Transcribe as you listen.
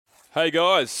Hey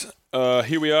guys,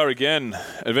 here we are again.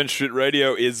 Adventure Street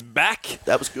Radio is back.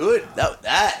 That was good.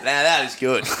 That is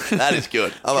good. That is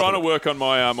good. I'm trying to work on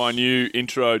my my new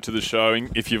intro to the show.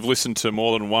 If you've listened to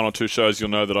more than one or two shows, you'll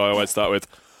know that I always start with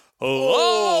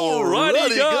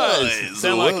 "Alrighty guys."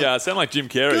 Sound like Jim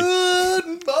Carrey.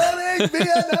 Good morning,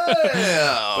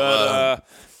 Vietnam. But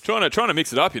trying to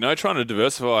mix it up, trying to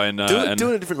diversify and do it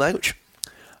in a different language.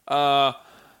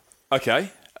 Okay.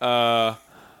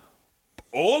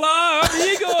 Hola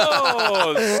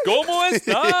amigos, ¿cómo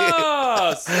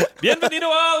estás? Bienvenido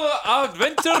al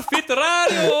Adventure Fit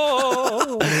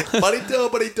Radio.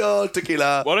 Bonito,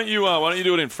 tequila. Why don't you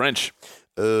do it in French?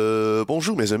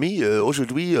 Bonjour mes amis,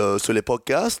 aujourd'hui sur le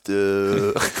podcast.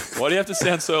 Why do you have to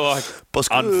sound so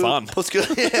unfun? Parce que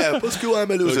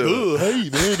I'm a loser. Oh, hey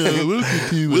man,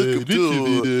 welcome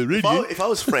to radio. If I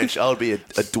was French, I would be a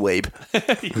dweeb.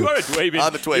 You are a dweeb.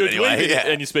 I'm a dweeb anyway.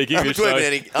 And you speak English. I'm a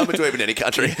dweeb in any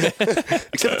country,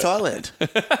 except for Thailand.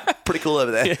 Pretty cool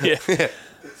over there. Yeah.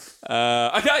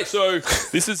 Okay, so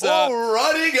this is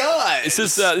alrighty, guys. This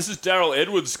is Darryl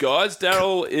Edwards, guys.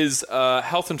 Darryl is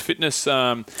health and fitness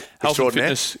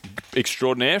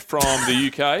extraordinaire from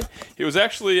the UK. He was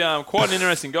actually quite an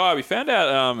interesting guy. We found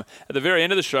out at the very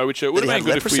end of the show, which it would have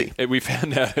been good if we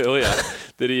found out earlier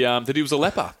that he was a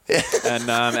leper,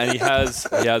 and he has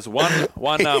one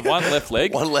left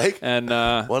leg, and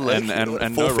no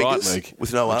right leg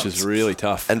with no arms, which is really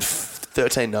tough, and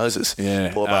 13 noses.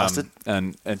 Yeah, poor bastard.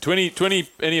 And 20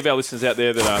 any of our listeners out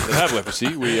there that have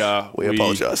leprosy, we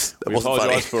apologise. We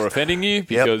apologise for offending you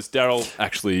because Darryl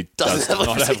actually does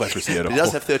not have leprosy at all. He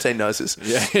does have 13 noses.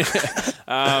 Yeah.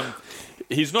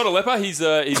 He's not a leper. He's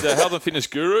a health and fitness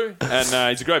guru, and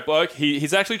he's a great bloke.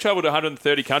 He's actually travelled to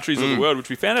 130 countries of the world, which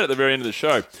we found out at the very end of the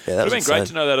show. Yeah, it would have been great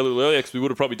to know that a little earlier because we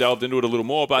would have probably delved into it a little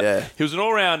more. But he was an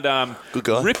all-round good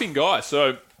guy, ripping guy.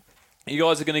 So you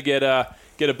guys are going to get a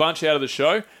bunch out of the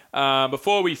show.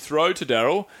 Before we throw to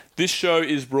Darryl, this show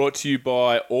is brought to you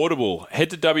by Audible. Head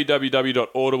to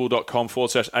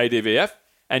www.audible.com/ADVF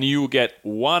and you will get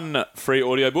one free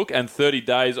audiobook and 30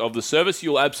 days of the service.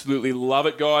 You'll absolutely love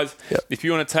it, guys. Yep. If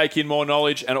you want to take in more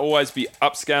knowledge and always be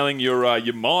upscaling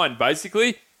your mind,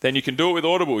 basically, then you can do it with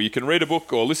Audible. You can read a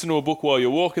book or listen to a book while you're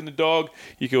walking the dog.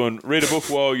 You can read a book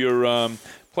while you're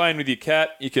playing with your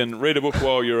cat. You can read a book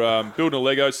while you're building a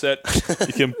Lego set.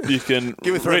 You can give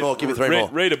me three more.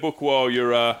 Read a book while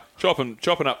you're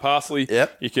chopping up parsley.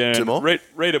 Yep. You can Two more.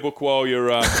 Read a book while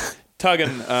you're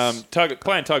playing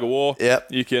tug of war. Yep.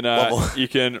 You can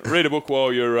read a book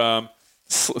while you're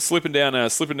slipping down a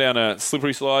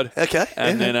slippery slide. Okay.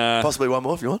 And then possibly one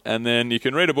more if you want. And then you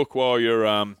can read a book while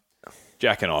you're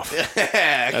jacking off.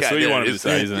 Okay, that's what you wanted to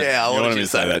say, isn't it? Yeah, I wanted to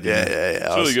say that. Yeah.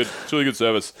 It's really good. It's really good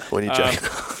service. When you jack.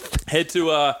 Head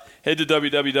to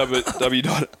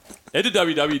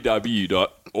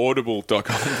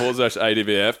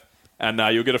www.audible.com/ADVF and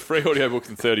you'll get a free audiobook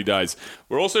in 30 days.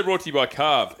 We're also brought to you by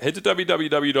Carve. Head to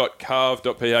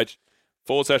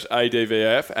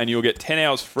www.carve.ph/ADVF and you'll get 10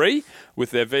 hours free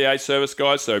with their VA service,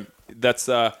 guys. So that's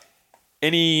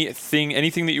anything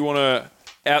that you want to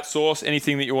outsource,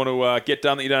 anything that you want to get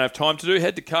done that you don't have time to do,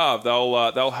 head to Carve.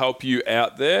 They'll help you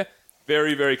out there.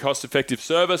 Very, very cost-effective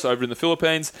service over in the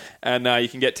Philippines, and you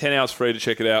can get 10 hours free to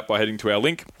check it out by heading to our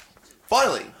link.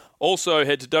 Finally. Also,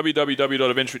 head to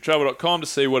www.adventuretravel.com to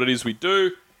see what it is we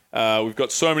do. We've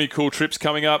got so many cool trips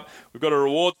coming up. We've got a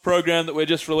rewards program that we're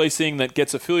just releasing that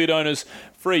gets affiliate owners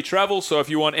free travel. So if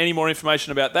you want any more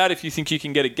information about that, if you think you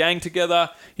can get a gang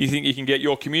together, you think you can get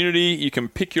your community, you can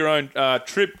pick your own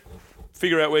trip,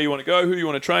 figure out where you want to go, who you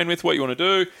want to train with, what you want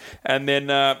to do, and then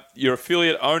your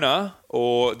affiliate owner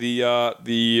or the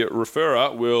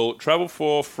referrer will travel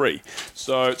for free.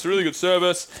 So it's a really good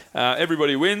service.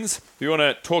 Everybody wins. If you want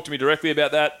to talk to me directly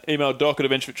about that, email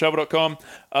doc@adventuretravel.com.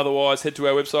 Otherwise, head to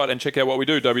our website and check out what we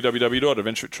do,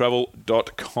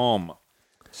 www.adventuretravel.com.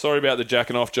 Sorry about the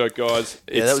jacking off joke, guys.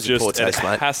 That was just, poor taste,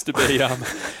 mate. It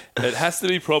has to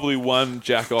be probably one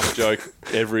jack off joke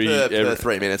every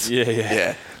 3 minutes.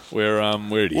 Yeah. We're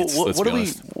idiots. What are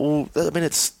we? Well, I mean,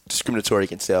 it's discriminatory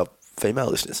against our female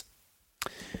listeners.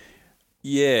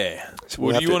 Yeah.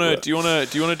 So do you want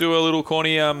to do a little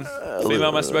corny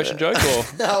female masturbation joke or?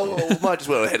 No, we might just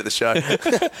well ahead of the show. We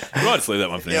might just leave that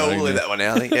one for now. Yeah, we'll leave that one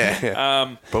now. I think.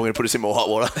 Yeah. Probably going to put us in more hot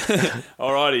water.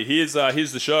 Alrighty, here's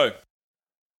the show.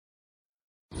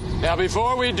 Now,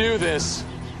 before we do this,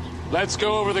 let's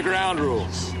go over the ground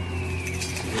rules.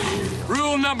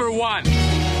 Rule number 1.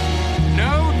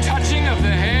 No touching of the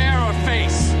hair or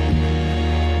face.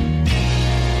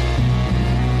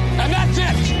 And that's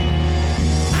it!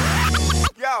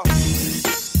 Yo!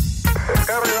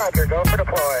 Discovery Roger, go for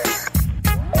deploy.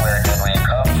 Where did we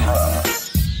come from?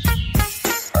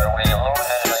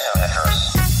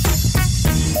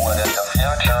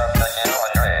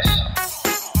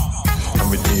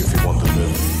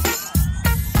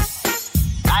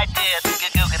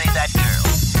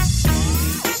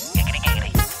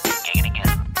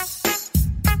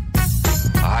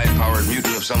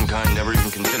 of some kind never even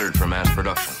considered for mass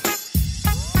production.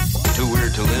 Too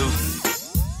weird to live,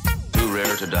 too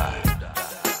rare to die.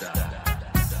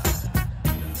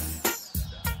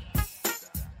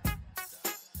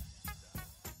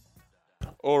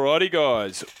 Alrighty,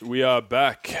 guys, we are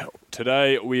back.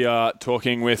 Today we are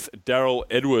talking with Darryl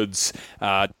Edwards.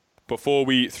 Before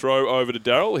we throw over to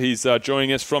Darryl, he's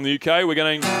joining us from the UK. We're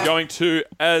going to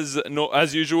as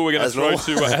usual. We're going to throw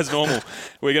to as normal.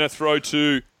 We're going to throw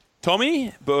to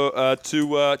Tommy, but I'm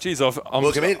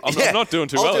not doing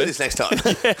too well. I'll do this next time.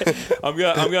 I'm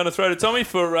going to throw to Tommy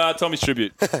for Tommy's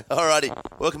tribute. Alrighty,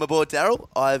 welcome aboard, Darryl.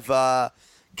 I've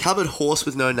covered horse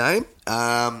with no name.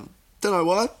 Don't know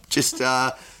why. Just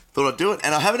thought I'd do it,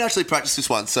 and I haven't actually practiced this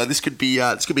one, so this could be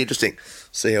interesting.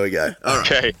 See how we go. All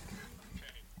right. Okay.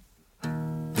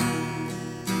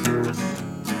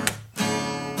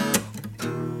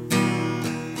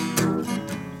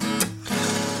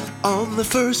 On the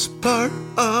first part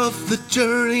of the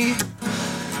journey,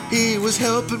 he was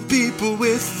helping people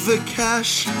with the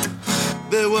cash.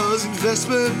 There was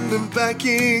investment and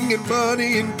banking and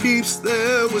money and peeps.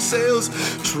 There was sales,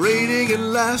 trading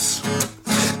and laughs.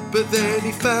 But then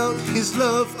he found his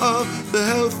love of the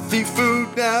healthy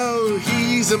food. Now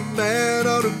he's a man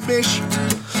on a mission.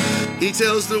 He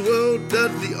tells the world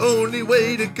that the only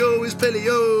way to go is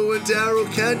paleo. And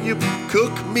Darryl, can you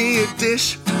cook me a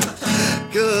dish?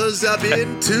 'Cause I've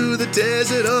been to the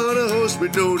desert on a horse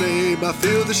with no name. I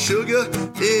feel the sugar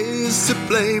is to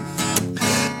blame.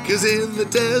 'Cause in the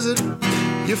desert,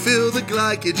 you feel the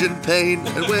glycogen pain.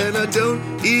 And when I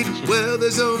don't eat well,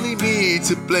 there's only me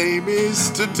to blame,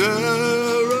 Mr.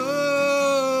 Darryl.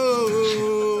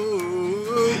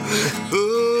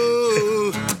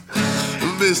 Oh,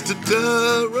 Mr.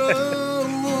 Darryl.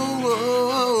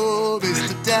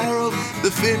 Mr. Darryl, the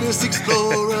finished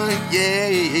explorer, yeah.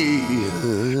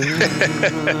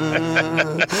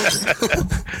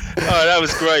 Oh, that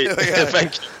was great.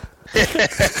 Thank you.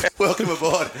 Welcome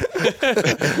aboard.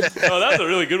 Oh, that was a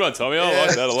really good one, Tommy. I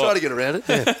like that a lot. Try to get around it.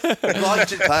 Yeah.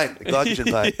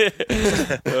 Glycogen pain.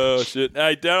 Oh, shit.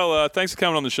 Hey, Darryl, thanks for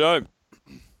coming on the show.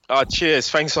 Oh, cheers.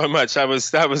 Thanks so much. That was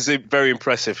very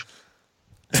impressive.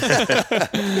 Hey,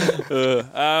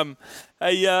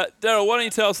 Darryl, why don't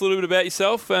you tell us a little bit about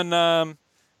yourself and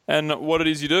what it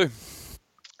is you do?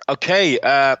 Okay.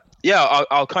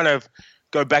 I'll kind of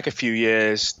go back a few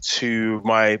years to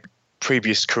my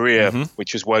previous career,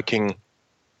 which was working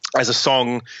as a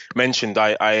song mentioned.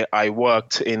 I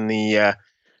worked in the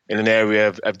in an area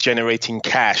of generating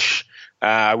cash.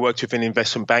 I worked within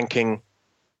investment banking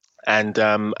and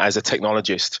as a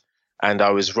technologist, and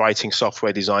I was writing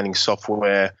software, designing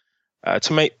software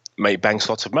to make banks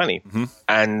lots of money.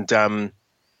 And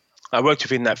I worked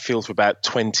within that field for about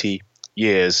 20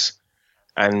 years.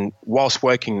 And whilst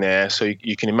working there, so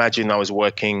you can imagine I was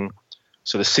working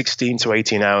sort of 16 to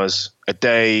 18 hours a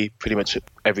day, pretty much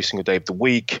every single day of the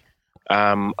week.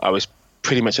 I was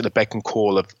pretty much at the beck and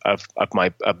call of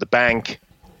the bank,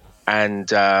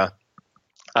 and I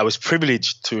was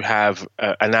privileged to have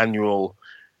an annual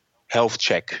health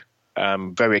check,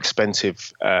 very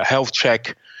expensive health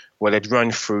check, where they'd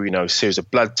run through a series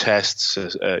of blood tests, a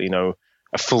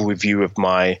full review of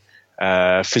my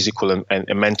physical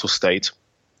and mental state.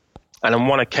 And on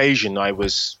one occasion, I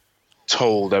was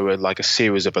told there were like a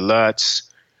series of alerts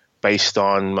based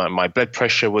on my blood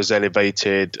pressure was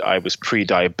elevated. I was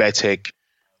pre-diabetic.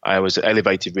 I was at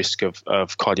elevated risk of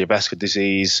cardiovascular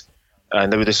disease.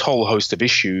 And there were this whole host of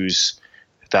issues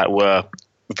that were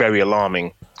very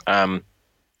alarming. And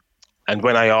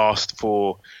when I asked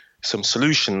for some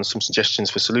solutions, some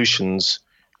suggestions for solutions,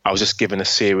 I was just given a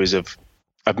series of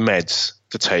meds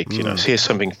to take. So here's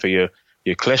something for your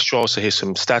cholesterol. So here's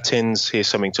some statins. Here's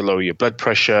something to lower your blood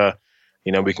pressure.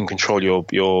 We can control your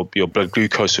blood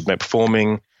glucose with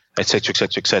metformin, et cetera, et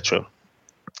cetera, et cetera.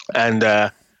 And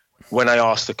when I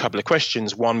asked a couple of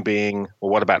questions, one being,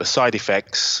 well, what about the side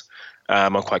effects?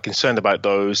 I'm quite concerned about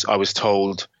those. I was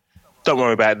told, don't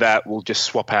worry about that. We'll just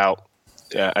swap out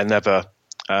another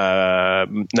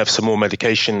some more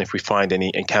medication if we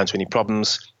encounter any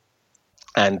problems.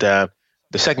 And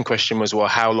the second question was, well,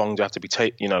 how long do I have to be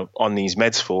on these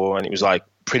meds for? And it was like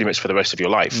pretty much for the rest of your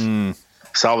life.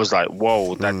 So I was like,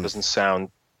 whoa, that doesn't sound,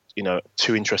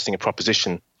 too interesting a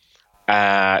proposition.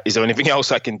 Is there anything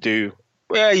else I can do?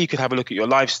 Well, you could have a look at your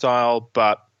lifestyle,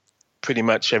 but pretty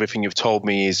much everything you've told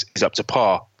me is up to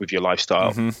par with your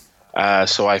lifestyle.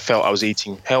 So I felt I was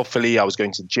eating healthily. I was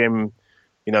going to the gym,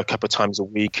 a couple of times a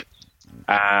week.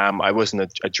 I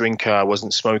wasn't a drinker. I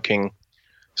wasn't smoking.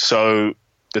 So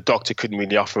the doctor couldn't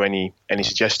really offer any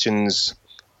suggestions,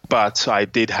 but I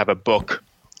did have a book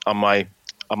on my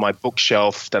my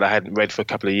bookshelf that I hadn't read for a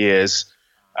couple of years,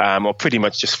 or pretty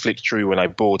much just flicked through when I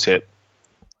bought it.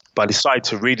 But I decided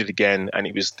to read it again, and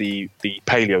it was the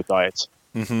Paleo Diet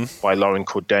by Lauren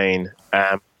Cordain.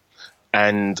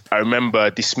 And I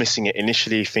remember dismissing it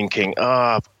initially, thinking,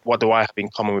 what do I have in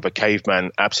common with a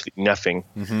caveman? Absolutely nothing.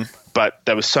 But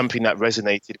there was something that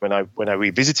resonated when I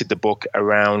revisited the book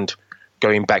around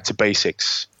going back to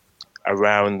basics,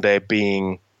 around there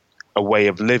being a way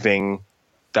of living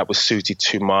that was suited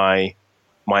to my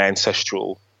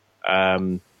ancestral,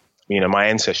 my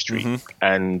ancestry,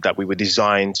 and that we were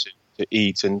designed to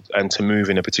eat and to move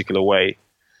in a particular way.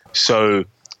 So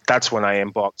that's when I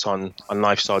embarked on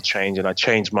lifestyle change, and I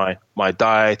changed my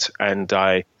diet, and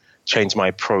I changed my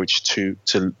approach to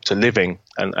living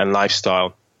and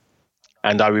lifestyle.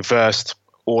 And I reversed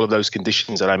all of those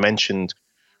conditions that I mentioned,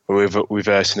 were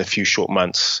reversed in a few short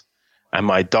months. And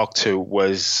my doctor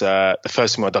was the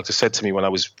first thing my doctor said to me when I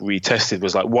was retested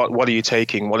was like, "What are you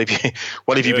taking? What have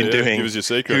you been doing? Give us your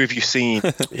secret. Who have you seen?"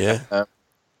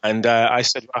 And I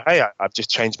said, "Hey, I've just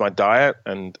changed my diet,"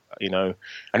 and and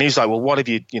he was like, "Well, what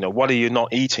are you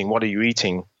not eating? What are you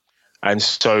eating?" And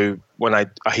so when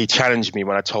he challenged me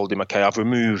when I told him, "Okay, I've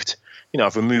removed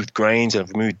grains and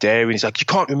I've removed dairy," and he's like, "You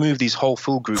can't remove these whole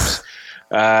food groups.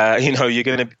 You're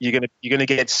gonna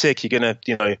get sick.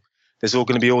 There's all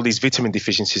going to be all these vitamin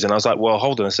deficiencies." And I was like, "Well,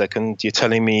 hold on a second. You're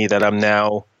telling me that I'm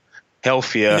now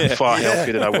healthier, far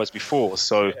healthier than I was before.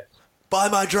 So buy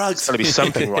my drugs. There's got to be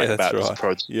something right about this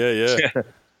approach."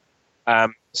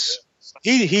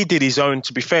 He did his own.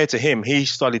 To be fair to him, he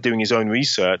started doing his own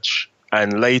research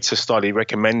and later started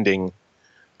recommending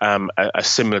a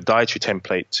similar dietary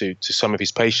template to some of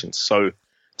his patients. So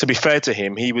to be fair to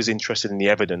him, he was interested in the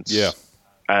evidence.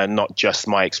 And not just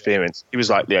my experience. He was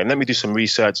like, "Yeah, let me do some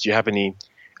research. Do you have any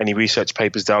research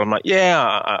papers down?" I'm like,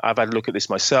 "Yeah, I've had a look at this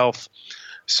myself."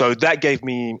 So that gave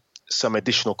me some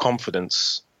additional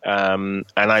confidence. And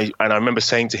I remember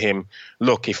saying to him,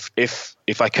 "Look, if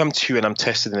I come to you and I'm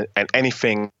tested and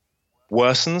anything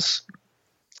worsens,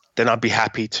 then I'd be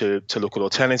happy to look at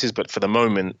alternatives. But for the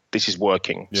moment, this is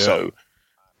working. So,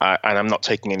 and I'm not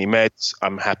taking any meds.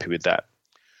 I'm happy with that."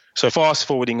 So fast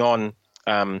forwarding on.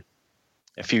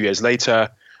 A few years later,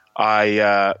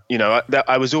 I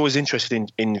was always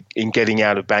interested in getting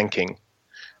out of banking.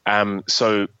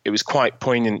 So it was quite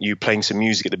poignant you playing some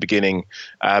music at the beginning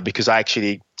because I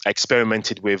actually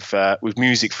experimented with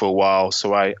music for a while.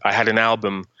 So I had an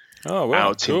album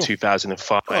out in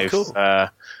 2005. Oh, cool.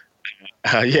 What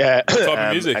type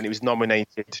of music? And it was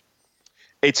nominated.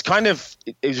 It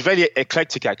was very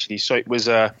eclectic actually. So it was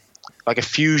like a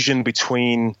fusion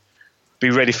between. Be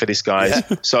ready for this, guys.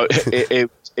 Yeah. So it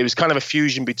was kind of a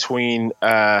fusion between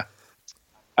a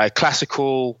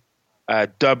classical,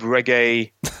 dub reggae,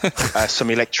 some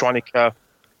electronica.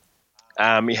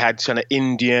 It had kind of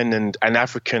Indian and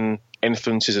African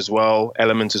influences as well,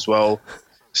 elements as well.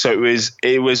 So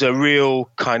it was a real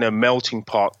kind of melting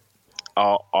pot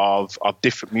of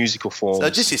different musical forms. So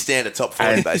just your standard top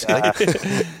 40,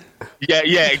 basically.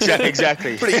 Yeah,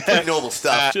 exactly. pretty normal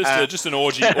stuff. Just an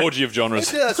orgy of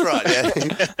genres. Yeah, that's right.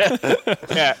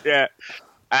 Yeah.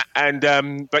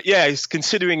 And but yeah, it's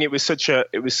considering it was such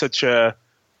a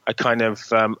kind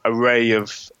of array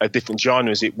of different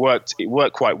genres. It worked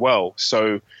quite well.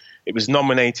 So it was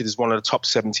nominated as one of the top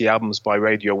 70 albums by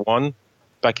Radio 1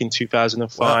 back in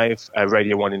 2005. Wow.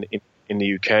 Radio 1 in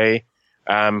the UK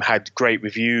had great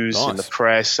reviews in the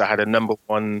press. I had a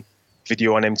 #1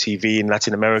 video on MTV in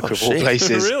Latin America of all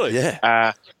places. Really?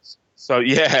 Yeah. So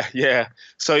yeah.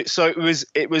 So it was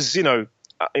I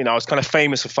was kind of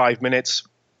famous for 5 minutes,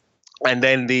 and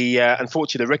then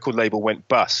unfortunately the record label went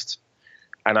bust,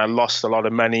 and I lost a lot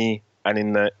of money, and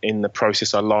in the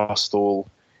process I lost all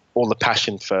the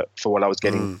passion for what I was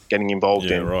getting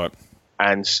involved in. Right.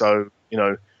 And so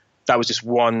that was just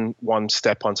one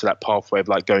step onto that pathway of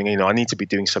like going, I need to be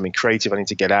doing something creative. I need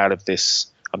to get out of this.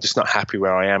 I'm just not happy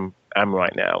where I am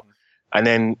right now. And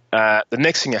then the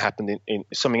next thing that happened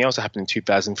something else that happened in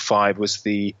 2005 was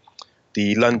the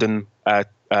London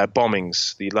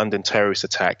bombings, the London terrorist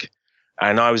attack.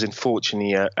 And I was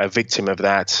unfortunately a victim of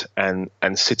that and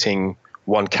sitting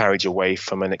one carriage away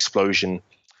from an explosion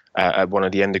at one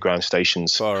of the underground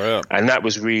stations. Far out. And that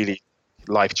was really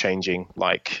life-changing.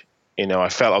 Like, I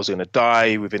felt I was going to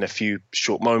die within a few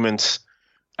short moments.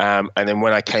 And then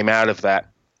when I came out of that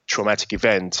traumatic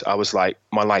event, I was like,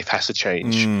 my life has to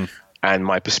change. And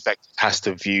my perspective has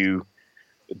to view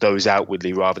those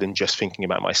outwardly rather than just thinking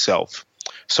about myself.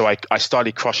 So I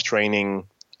started cross-training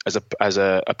as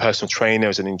a personal trainer,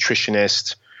 as a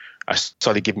nutritionist. I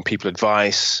started giving people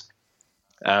advice.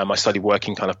 I started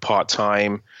working kind of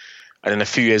part-time. And then a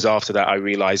few years after that, I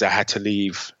realized I had to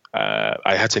leave.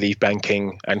 I had to leave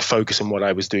banking and focus on what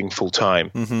I was doing full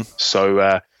time. So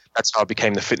that's how I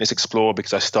became the Fitness Explorer,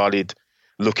 because I started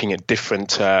looking at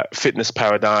different fitness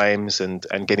paradigms and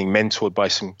getting mentored by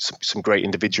some great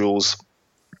individuals.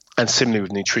 And similarly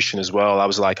with nutrition as well. I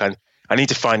was like, I need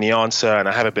to find the answer, and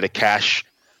I have a bit of cash,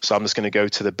 so I'm just going to go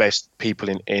to the best people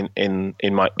in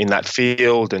that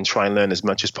field and try and learn as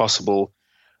much as possible.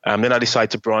 Then I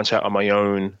decided to branch out on my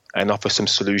own and offer some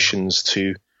solutions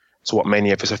to what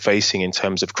many of us are facing in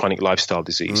terms of chronic lifestyle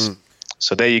disease.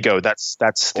 So there you go. That's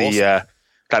the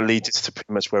that leads us to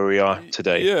pretty much where we are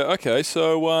today. Yeah. Okay.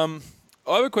 So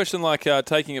I have a question, like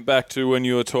taking it back to when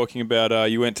you were talking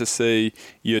about you went to see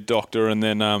your doctor, and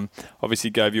then obviously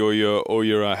gave you all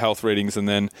your health readings, and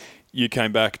then you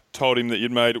came back, told him that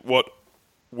you'd made what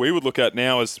we would look at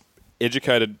now as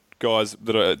educated guys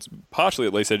that are partially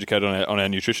at least educated on our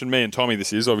nutrition. Me and Tommy,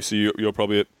 this is obviously you're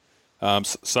probably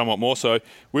somewhat more so.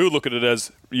 We would look at it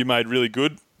as you made really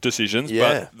good decisions,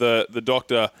 but the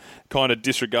doctor kind of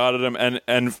disregarded them,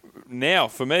 and now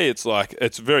for me it's like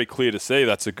it's very clear to see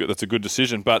that's a good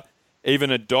decision. But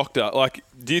even a doctor, like,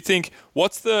 do you think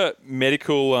what's the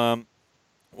medical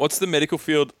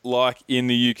field like in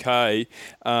the UK?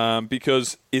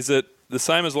 Because is it the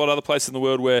same as a lot of other places in the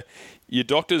world where your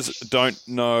doctors don't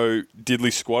know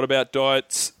diddly squat about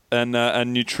diets and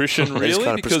nutrition, really? Just kind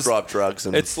of because prescribe drugs,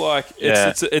 and it's like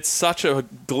it's such a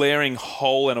glaring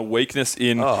hole and a weakness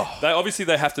in.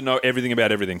 They have to know everything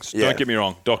about everything. So don't get me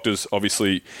wrong, doctors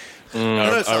obviously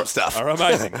are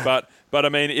amazing, but I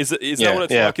mean, is that what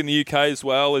it's like in the UK as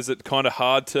well? Is it kind of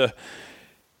hard to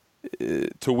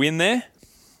win there?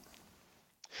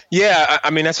 Yeah, I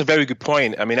mean, that's a very good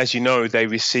point. I mean, as you know, they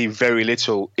receive very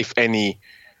little, if any,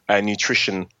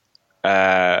 nutrition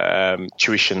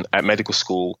tuition at medical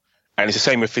school. And it's the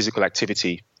same with physical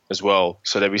activity as well.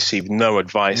 So they receive no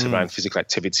advice around physical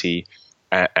activity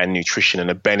and nutrition and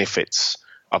the benefits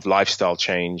of lifestyle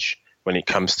change when it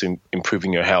comes to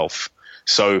improving your health.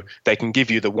 So they can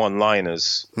give you the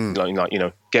one-liners, like,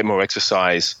 get more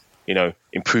exercise,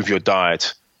 improve your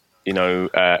diet,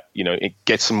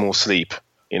 get some more sleep.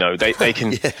 They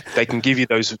can give you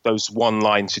those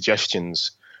one-line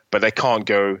suggestions, but they can't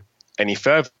go any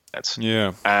further than that.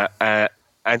 Yeah.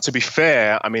 And to be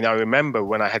fair, I mean, I remember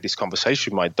when I had this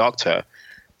conversation with my doctor,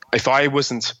 if I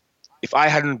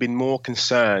hadn't been more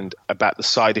concerned about the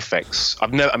side effects,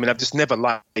 I've just never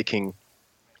liked taking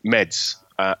meds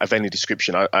of any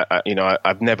description.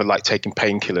 I've never liked taking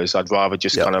painkillers. I'd rather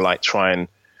just kind of like try and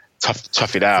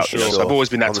tough it out. Sure. So I've always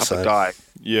been that type of guy.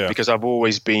 Yeah. Because I've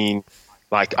always been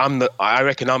like, I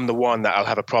reckon I'm the one that'll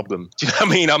have a problem. Do you know what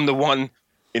I mean? I'm the one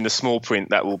in the small print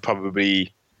that will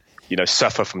probably,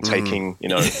 suffer from taking,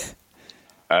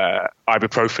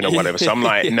 ibuprofen or whatever. So I'm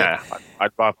like, nah,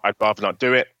 I'd rather not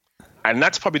do it. And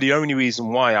that's probably the only reason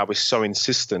why I was so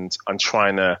insistent on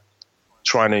trying to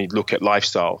look at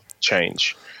lifestyle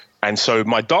change. And so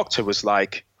my doctor was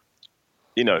like,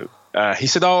 he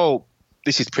said, oh,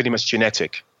 this is pretty much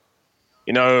genetic.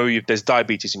 There's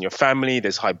diabetes in your family,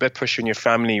 there's high blood pressure in your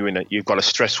family, you've got a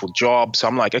stressful job. So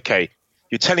I'm like, okay,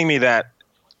 you're telling me that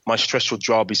my stressful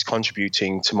job is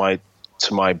contributing to my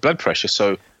blood pressure.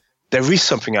 So there is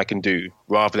something I can do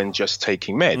rather than just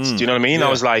taking meds. Do you know what I mean? Yeah. I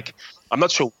was like, I'm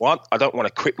not sure what. I don't want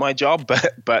to quit my job,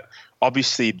 but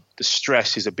obviously the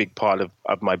stress is a big part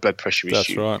of my blood pressure issue.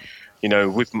 That's right.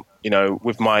 With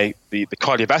the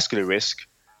cardiovascular risk,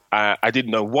 I didn't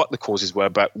know what the causes were,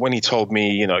 but when he told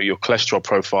me, your cholesterol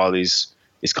profile is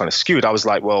kind of skewed, I was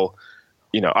like, well,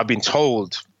 I've been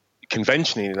told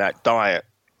conventionally that diet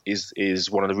is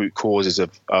one of the root causes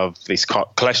of this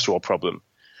cholesterol problem.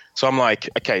 So I'm like,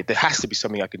 okay, there has to be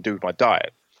something I can do with my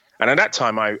diet. And at that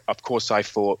time, I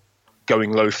thought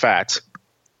going low fat,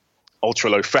 ultra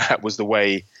low fat was the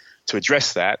way to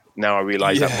address that. Now I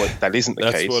realize that isn't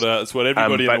the case. That's what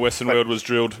everybody in the Western world was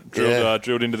drilled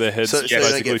into their heads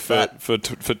basically for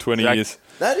 20 years.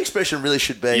 That expression really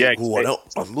should be,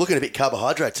 I'm looking a bit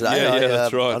carbohydrate today. Yeah,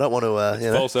 that's right. I don't want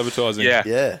to... false advertising.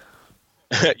 Yeah.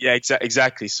 Yeah,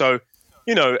 exactly. So,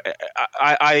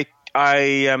 I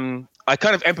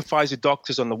kind of empathize with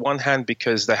doctors on the one hand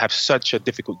because they have such a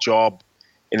difficult job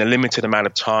in a limited amount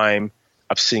of time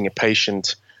of seeing a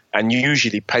patient, and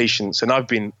usually patients, and I've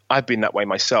been that way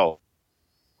myself,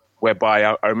 whereby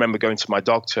I remember going to my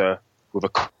doctor with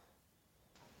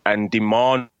and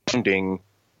demanding,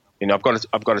 I've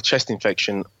got a chest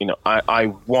infection,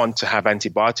 I want to have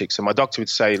antibiotics, and my doctor would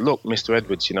say, look, Mr.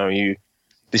 Edwards,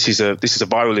 this is a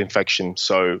viral infection,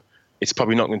 so it's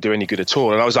probably not going to do any good at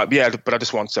all. And I was like, yeah, but I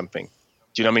just want something.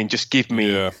 Do you know what I mean? Just give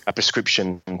me a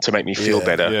prescription to make me feel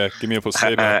better. Yeah, give me a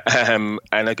placebo.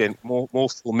 And again, more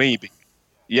for me.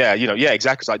 Exactly.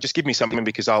 It's like, just give me something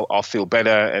because I'll feel better.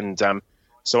 And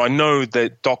so I know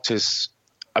that doctors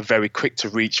are very quick to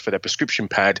reach for their prescription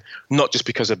pad, not just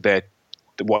because of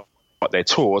what they're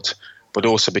taught, but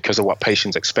also because of what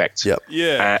patients expect. Yep.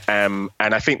 Yeah. And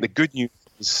I think the good news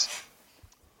is,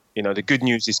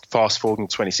 fast forwarding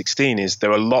to 2016, is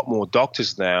there are a lot more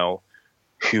doctors now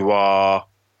who are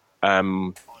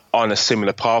on a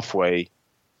similar pathway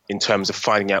in terms of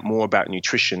finding out more about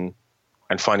nutrition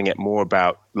and finding out more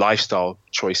about lifestyle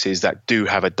choices that do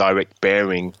have a direct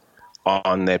bearing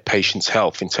on their patient's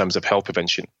health in terms of health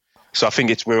prevention. So I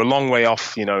think we're a long way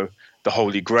off, the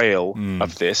holy grail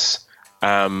of this.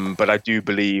 But I do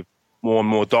believe more and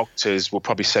more doctors will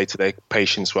probably say to their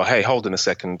patients, well, hey, hold on a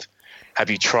second. Have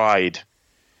you tried,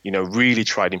 really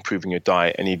tried improving your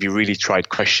diet? And have you really tried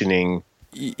questioning,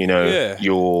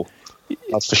 your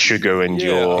the sugar and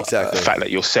the fact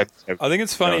that you're sensitive? I think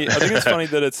it's funny. I think it's funny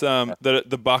that it's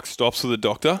the buck stops with the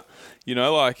doctor.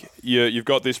 Like you've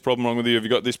got this problem wrong with you. You've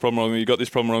got this problem wrong with you. You've got this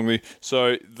problem wrong with you.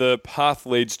 So the path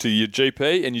leads to your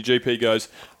GP, and your GP goes,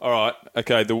 "All right,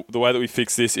 okay. The way that we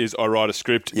fix this is I write a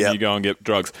script, and you go and get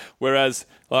drugs." Whereas,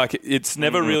 like, it's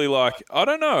never really like, I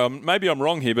don't know. Maybe I'm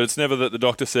wrong here, but it's never that the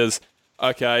doctor says,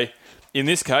 "Okay, in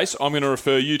this case, I'm going to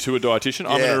refer you to a dietitian.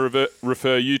 I'm going to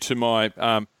refer you to my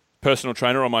personal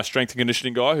trainer or my strength and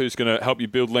conditioning guy who's going to help you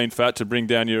build lean fat to bring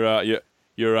down your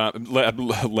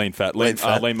lean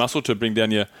muscle to bring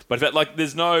down your body fat." Like,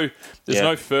 there's no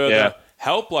further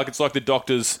help. Like, it's like the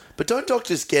doctors. But don't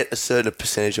doctors get a certain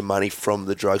percentage of money from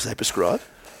the drugs they prescribe?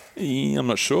 I'm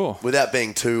not sure. Without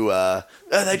being too,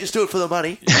 they just do it for the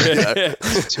money.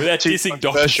 Without dissing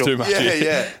doctors too much.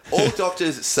 Yeah. All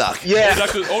doctors suck. Yeah.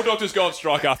 All doctors go on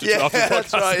strike after the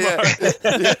podcast.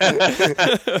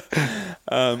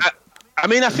 Right, I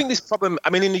mean, I think this problem. I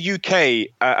mean, in the UK,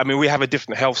 we have a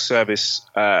different health service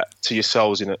to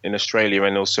yourselves in Australia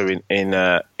and also in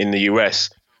the US.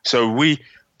 So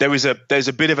there's a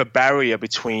bit of a barrier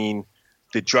between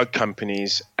the drug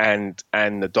companies and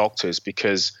the doctors,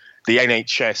 because the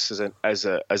NHS as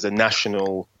a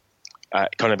national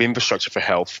kind of infrastructure for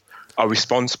health are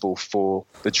responsible for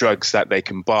the drugs that they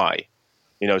can buy.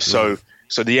 So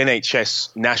the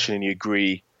NHS nationally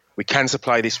agree, we can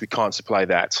supply this, we can't supply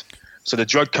that. So the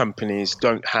drug companies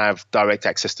don't have direct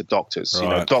access to doctors.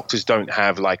 Right. Doctors don't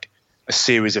have like a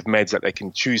series of meds that they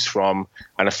can choose from,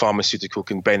 and a pharmaceutical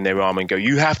can bend their arm and go,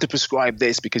 "You have to prescribe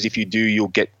this because if you do, you'll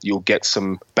get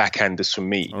some backhanders from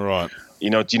me." All right. Do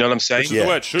you know what I'm saying? This is the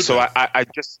way it should So be. I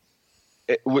just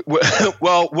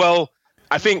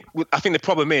I think the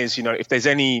problem is, if there's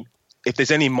any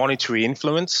monetary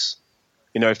influence,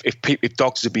 if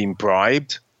doctors are being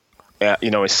bribed,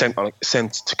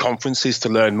 sent to conferences to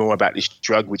learn more about this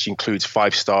drug, which includes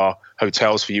 5-star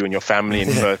hotels for you and your family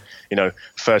and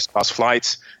first-class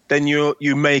flights, then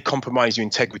you may compromise your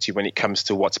integrity when it comes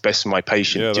to what's best for my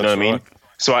patient. Yeah, do you know what I mean?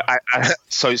 right.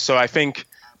 So I think,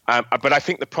 but I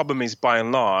think the problem is, by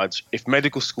and large, if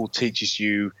medical school teaches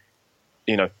you,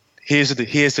 here's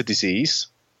the disease,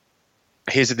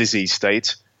 here's the disease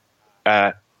state,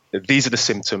 these are the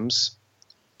symptoms.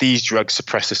 These drugs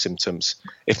suppress the symptoms.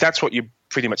 If that's what you're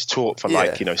pretty much taught for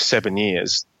 7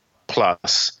 years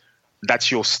plus,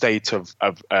 that's your state of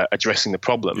addressing the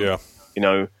problem. Yeah.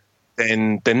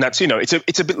 Then that's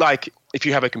it's a bit like if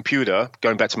you have a computer.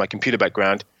 Going back to my computer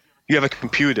background, you have a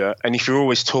computer, and if you're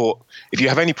always taught, if you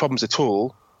have any problems at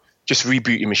all, just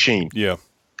reboot your machine. Yeah.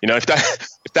 If that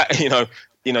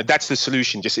that's the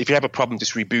solution. Just if you have a problem,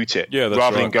 just reboot it. Yeah, that's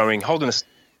rather right. than going, hold on a second.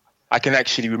 I can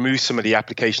actually remove some of the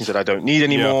applications that I don't need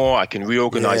anymore. I can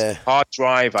reorganize the hard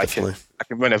drive. Definitely. I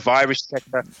can run a virus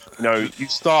checker. If you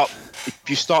start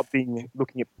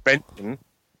looking at prevention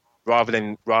rather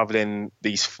than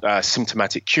these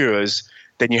symptomatic cures,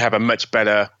 then you have a much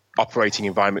better operating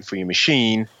environment for your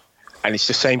machine, and it's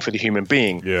the same for the human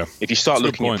being. Yeah. If you start That's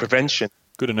a good looking at point. prevention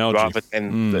Good analogy. rather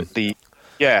than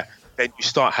then you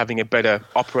start having a better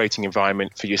operating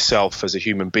environment for yourself as a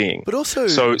human being. But also,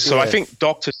 so I think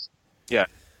doctors. Yeah.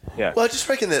 Well, I just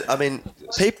reckon that,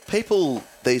 people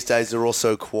these days are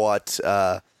also quite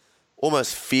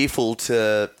almost fearful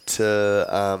to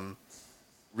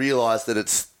realise that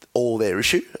it's all their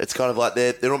issue. It's kind of like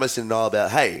they're almost in denial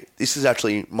about, hey, this is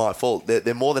actually my fault.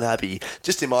 They're more than happy,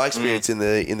 just in my experience in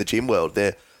the gym world,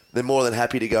 they're more than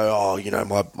happy to go, oh,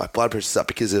 my blood pressure's up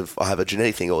because of I have a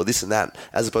genetic thing or this and that,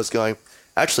 as opposed to going,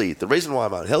 actually, the reason why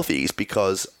I'm unhealthy is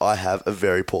because I have a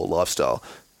very poor lifestyle,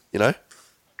 And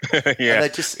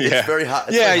it's very hard.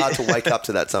 It's very hard to wake up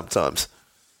to that sometimes.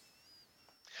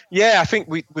 Yeah, I think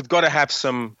we've got to have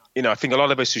some I think a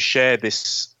lot of us who share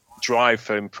this drive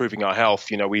for improving our health,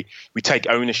 we take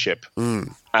ownership,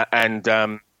 and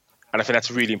I think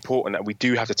that's really important, that we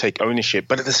do have to take ownership.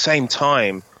 But at the same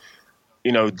time,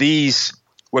 these,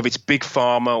 whether it's big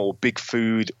pharma or big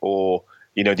food or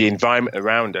the environment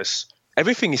around us,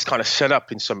 everything is kind of set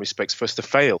up in some respects for us to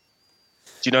fail.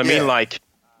 Do you know what I mean? Like,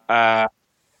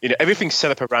 everything's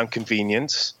set up around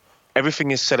convenience.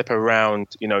 Everything is set up around,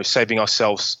 saving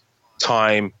ourselves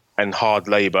time and hard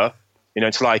labor.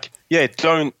 It's like,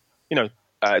 don't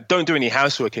do any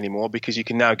housework anymore because you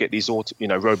can now get these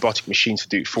robotic machines to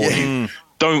do it for you.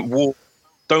 Don't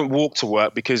walk to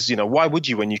work because, why would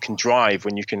you when you can drive,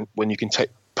 when you can take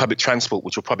public transport,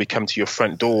 which will probably come to your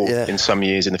front door in some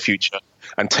years in the future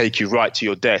and take you right to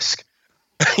your desk.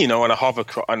 On a hover,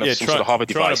 some sort of hover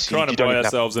device. Trying to buy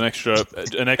ourselves an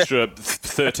extra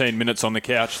 13 minutes on the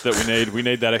couch that we need. We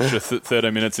need that extra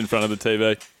 13 minutes in front of the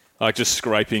TV, like just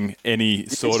scraping any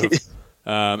sort of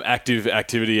active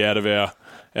activity out of our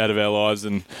lives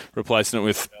and replacing it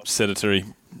with sedentary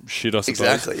shit, I suppose.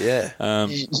 Exactly. Yeah.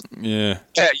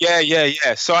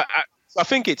 Yeah. So I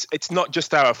think it's not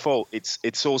just our fault.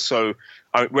 It's also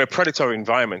we're a predatory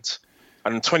environment,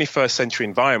 and the 21st century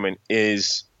environment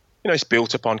is. It's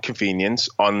built upon convenience,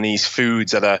 on these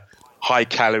foods that are high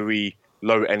calorie,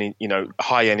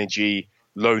 high energy,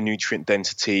 low nutrient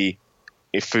density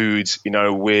foods.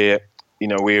 We're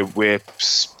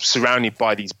surrounded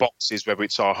by these boxes, whether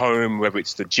it's our home, whether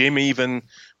it's the gym, even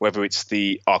whether it's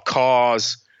our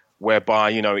cars,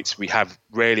 whereby we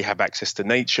rarely have access to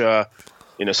nature.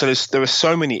 So there are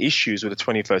so many issues with the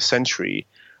 21st century,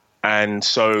 and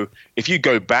so if you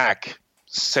go back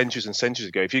centuries and centuries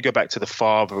ago, if you go back to the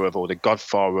father of, or the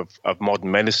godfather of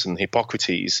modern medicine,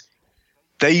 Hippocrates,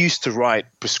 they used to write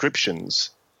prescriptions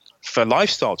for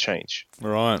lifestyle change.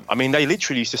 Right. I mean, they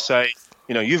literally used to say,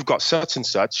 you've got such and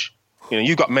such,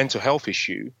 you've got mental health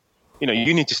issue,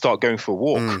 you need to start going for a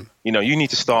walk. You need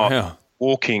to start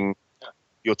walking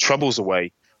your troubles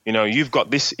away. You've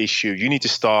got this issue, you need to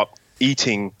start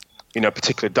eating, a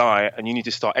particular diet, and you need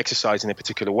to start exercising in a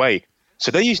particular way.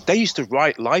 So they used to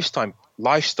write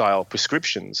lifestyle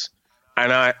prescriptions,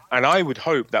 and I would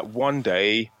hope that one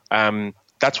day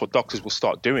that's what doctors will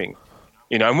start doing,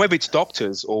 and whether it's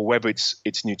doctors or whether it's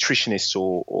nutritionists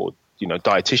or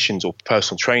dietitians or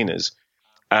personal trainers,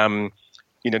 there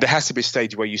has to be a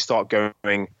stage where you start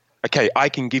going, okay, I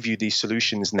can give you these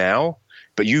solutions now,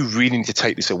 but you really need to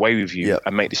take this away with you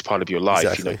and make this part of your life.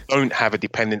 Exactly. Don't have a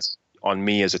dependence on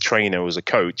me as a trainer or as a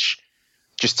coach.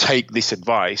 Just take this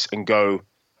advice and go,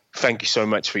 thank you so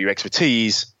much for your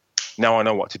expertise. Now I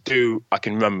know what to do. I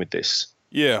can run with this.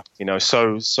 Yeah.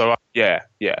 So that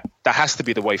has to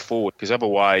be the way forward, because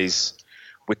otherwise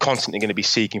we're constantly going to be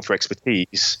seeking for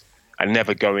expertise and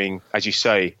never going, as you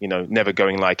say, never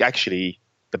going like, actually,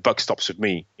 the buck stops with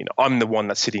me. I'm the one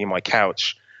that's sitting in my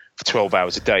couch for 12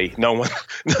 hours a day. No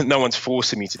one's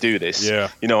forcing me to do this. Yeah.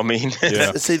 You know what I mean?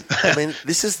 Yeah. See,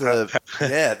 this is the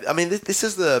this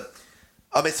is the.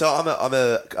 So I'm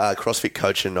a CrossFit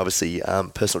coach, and obviously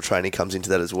personal training comes into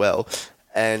that as well.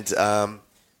 And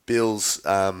Bill's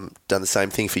done the same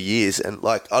thing for years. And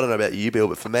I don't know about you, Bill,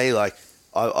 but for me, I've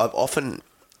often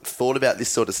thought about this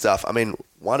sort of stuff. I mean,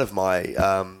 one of my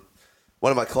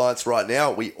clients right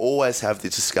now, we always have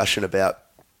this discussion about,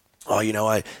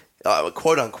 I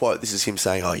quote unquote, this is him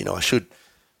saying, I should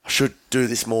do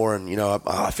this more, and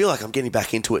I feel like I'm getting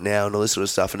back into it now, and all this sort of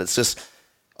stuff. And it's just,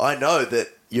 I know that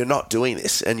you're not doing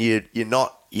this, and you're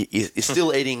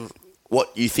still eating what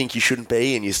you think you shouldn't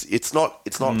be, and it's not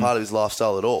part of his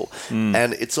lifestyle at all.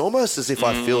 And it's almost as if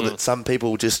I feel that some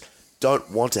people just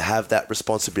don't want to have that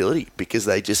responsibility because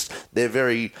they're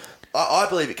very. I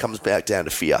believe it comes back down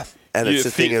to fear, and it's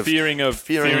a thing of fearing that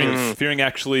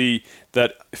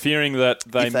they if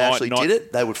they might actually not did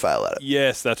it, they would fail at it.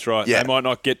 Yes, that's right. Yeah. They might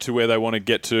not get to where they want to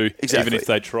get to, Exactly. even if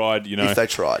they tried. If they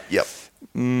tried, yep.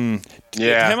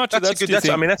 Yeah. How much of that do you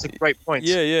think? that's a great point.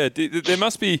 Yeah. There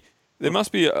must be.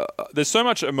 There's so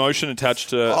much emotion attached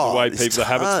to the way people, the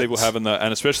habits people have, and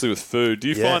especially with food. Do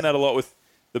you find that a lot with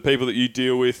the people that you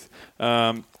deal with,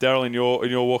 Darryl, in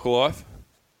your walk of life?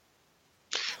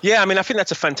 Yeah, I mean, I think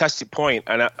that's a fantastic point,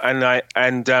 and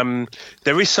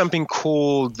there is something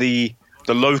called the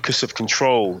locus of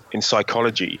control in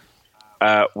psychology,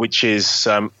 which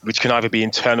can either be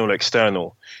internal or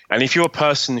external. And if you're a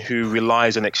person who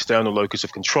relies on external locus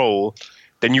of control,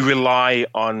 then you rely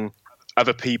on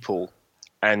other people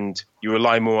and you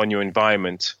rely more on your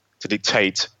environment to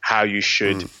dictate how you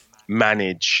should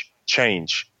manage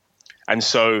change. And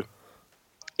so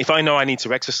if I know I need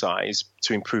to exercise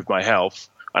to improve my health,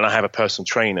 and I have a personal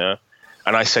trainer,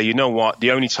 and I say, you know what,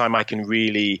 the only time I can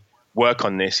really work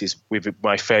on this is with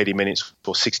my 30 minutes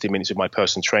or 60 minutes with my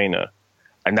personal trainer,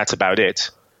 and that's about it.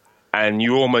 And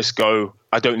you almost go,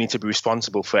 I don't need to be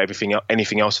responsible for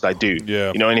anything else that I do.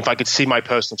 Yeah. You know, and if I could see my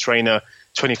personal trainer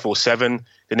 24/7,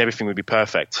 then everything would be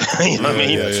perfect. You know what I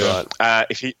mean? Yeah, that's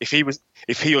right.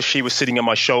 If he or she was sitting on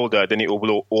my shoulder, then it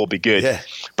will all be good. Yeah.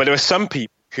 But there are some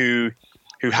people who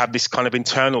have this kind of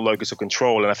internal locus of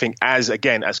control, and I think as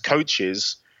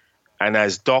coaches and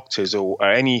as doctors or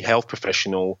any health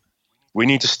professional, we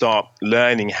need to start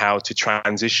learning how to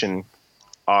transition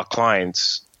our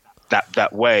clients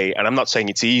that way. And I'm not saying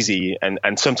it's easy.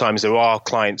 And sometimes there are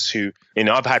clients who, you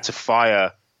know, I've had to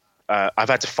fire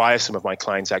some of my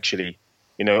clients actually.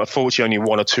 You know, unfortunately only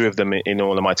one or two of them in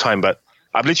all of my time. But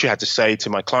I've literally had to say to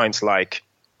my clients, like,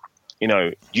 you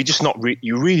know,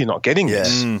 you're really not getting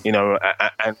this. You know,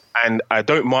 and I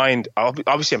don't mind.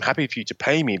 Obviously, I'm happy for you to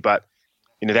pay me, but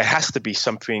you know, there has to be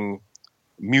something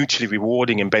mutually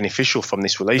rewarding and beneficial from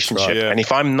this relationship. Right, yeah. And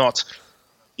if I'm not,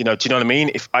 you know, do you know what I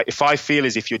mean? If I feel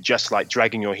as if you're just like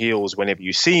dragging your heels whenever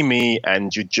you see me,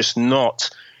 and you're just not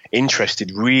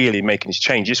interested really in making this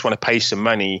change, you just want to pay some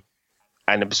money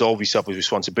and absolve yourself of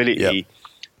responsibility.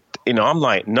 You know, I'm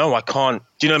like, no, I can't.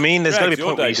 Do you know what I mean? There's got to be a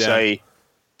point where you say,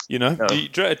 you know,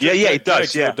 it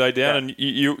does. Your day down, and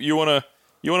you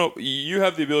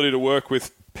have the ability to work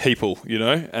with people, you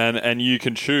know, and you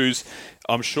can choose.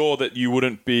 I'm sure that you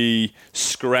wouldn't be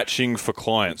scratching for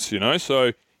clients, you know,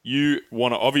 so you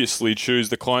want to obviously choose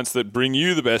the clients that bring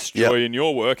you the best joy in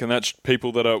your work, and that's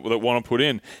people that want to put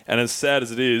in. And as sad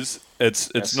as it is,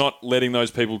 it's not letting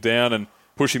those people down and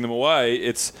pushing them away.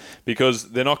 It's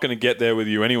because they're not going to get there with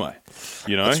you anyway.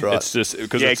 You know, That's right. It's just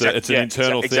because it's an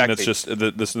internal thing that's just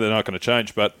they're not going to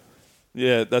change. But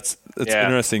yeah, that's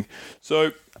interesting.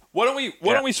 So why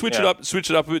don't we switch it up a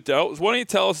bit, Darryl? Why don't you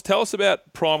tell us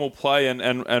about Primal Play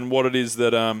and what it is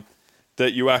that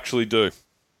you actually do?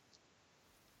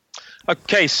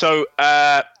 Okay, so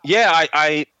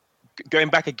I going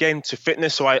back again to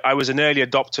fitness. So I was an early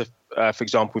adopter, for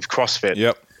example, with CrossFit.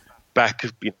 Yep. Back,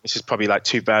 this is probably like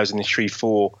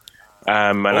 2003-04,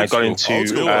 and I got into old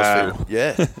school CrossFit.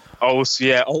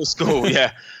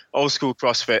 Old school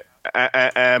CrossFit.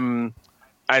 I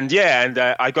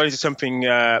got into something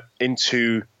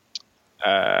into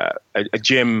a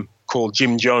gym called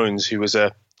Jim Jones,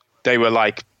 they were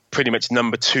like pretty much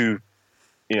number 2,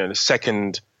 you know, the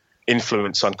second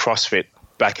influence on CrossFit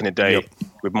back in the day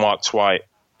with Mark Twight.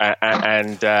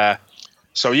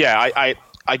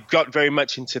 I got very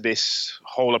much into this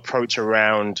whole approach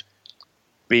around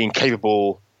being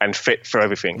capable and fit for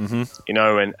everything, you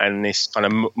know, and this kind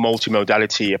of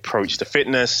multimodality approach to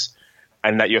fitness,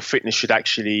 and that your fitness should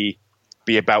actually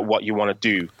be about what you want to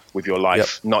do with your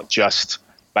life, not just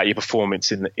about your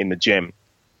performance in the gym.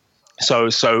 So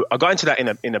I got into that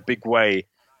in a big way,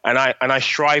 and I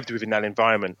thrived within that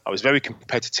environment. I was very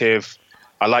competitive.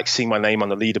 I liked seeing my name on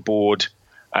the leaderboard.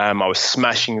 I was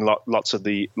smashing lots of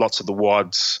the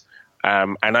wads,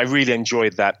 and I really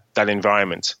enjoyed that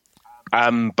environment.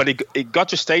 But it got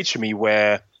to a stage for me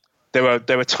where there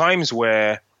were times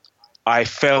where I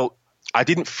felt I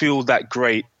didn't feel that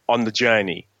great on the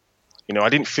journey. You know, I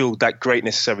didn't feel that great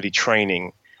necessarily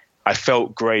training. I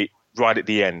felt great right at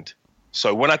the end.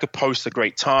 So when I could post a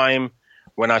great time,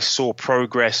 when I saw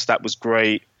progress, that was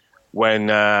great. When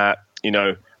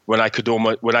when I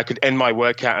could end my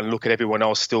workout and look at everyone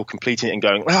else still completing it and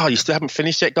going, "Oh, you still haven't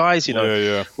finished yet, guys." You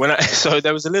know, so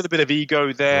there was a little bit of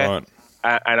ego there,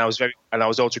 Right. and I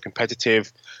was ultra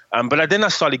competitive. But then I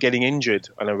started getting injured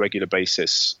on a regular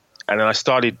basis, and then I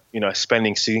started,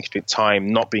 spending significant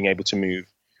time not being able to move,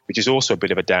 which is also a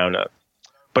bit of a downer.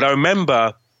 But I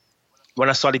remember when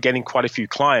I started getting quite a few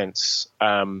clients,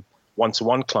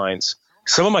 one-to-one clients,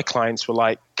 some of my clients were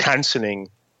like canceling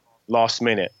last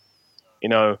minute,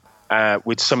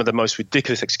 with some of the most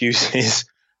ridiculous excuses.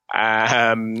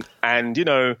 And,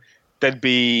 they'd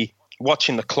be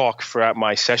watching the clock throughout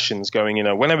my sessions going,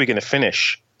 when are we going to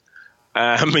finish?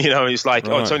 It's like,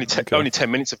 right, it's only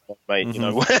 10 minutes of it, mate.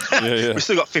 Mm-hmm. We've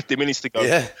still got 50 minutes to go.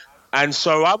 Yeah. And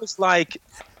so I was like,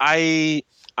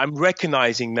 I'm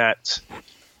recognizing that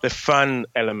the fun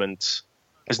element,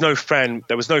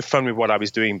 there was no fun with what I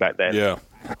was doing back then. Yeah.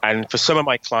 And for some of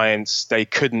my clients, they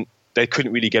couldn't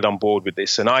really get on board with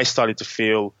this. And I started to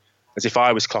feel as if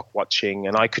I was clock watching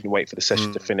and I couldn't wait for the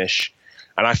session to finish.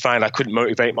 And I found I couldn't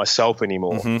motivate myself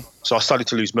anymore. Mm-hmm. So I started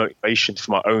to lose motivation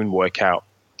for my own workout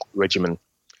regimen.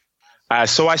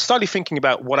 So I started thinking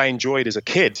about what I enjoyed as a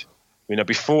kid,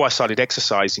 before I started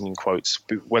exercising, in quotes,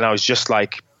 when I was just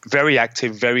like very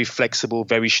active, very flexible,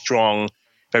 very strong,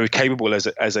 very capable as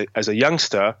a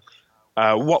youngster.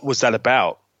 What was that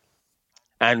about?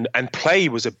 and play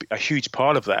was a huge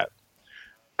part of that.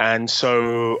 And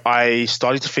so I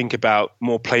started to think about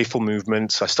more playful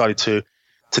movements. I started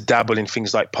to dabble in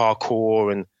things like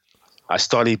parkour, and I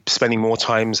started spending more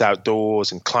times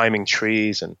outdoors and climbing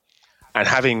trees and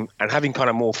having kind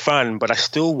of more fun. But I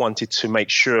still wanted to make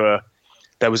sure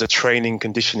there was a training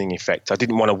conditioning effect. I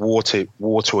didn't want to water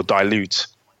or dilute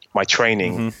my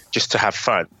training just to have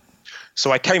fun.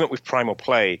 So I came up with Primal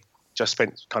Play, just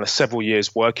spent kind of several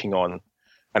years working on,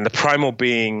 and the Primal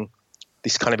being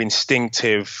this kind of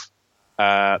instinctive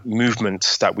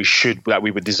movements that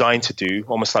we were designed to do,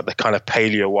 almost like the kind of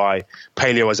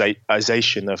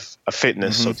paleoization of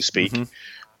fitness, so to speak.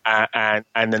 And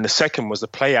then the second was the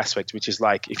play aspect, which is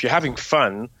like, if you're having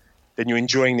fun, then you're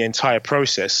enjoying the entire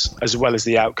process as well as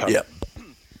the outcome. Yep.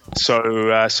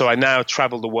 So I now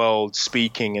travel the world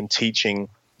speaking and teaching,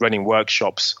 running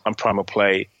workshops on Primal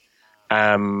Play.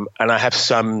 And I have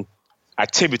some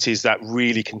activities that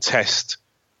really can test,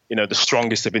 the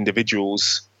strongest of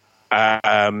individuals,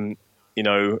 and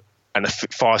the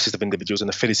fastest of individuals and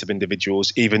the fittest of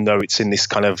individuals, even though it's in this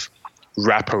kind of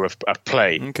wrapper of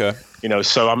play. Okay.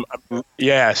 So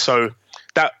so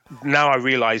that now I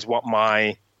realize what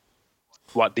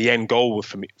the end goal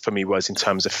for me was in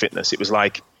terms of fitness. It was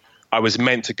like I was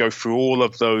meant to go through all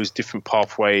of those different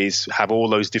pathways, have all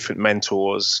those different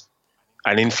mentors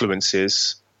and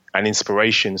influences and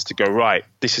inspirations to go, right,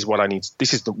 this is what I need.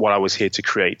 This is what I was here to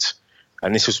create.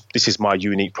 And this is my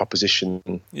unique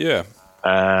proposition. Yeah.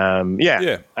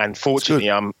 And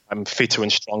fortunately, I'm fitter and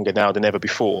stronger now than ever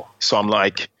before. So I'm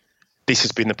like, this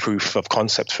has been the proof of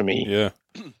concept for me. Yeah.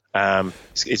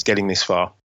 It's getting this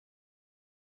far.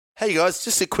 Hey guys,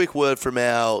 just a quick word from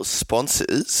our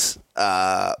sponsors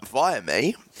via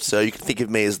me. So you can think of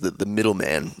me as the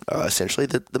middleman, essentially,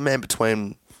 the man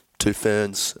between two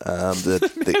ferns.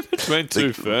 Between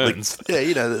two ferns. What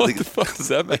the fuck does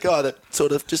that mean? The guy that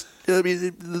sort of just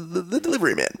the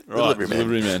delivery man. Right,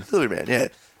 delivery man. Yeah.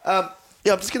 I'm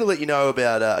just going to let you know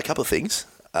about a couple of things.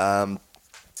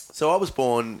 So I was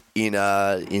born in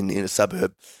a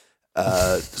suburb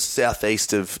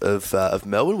southeast of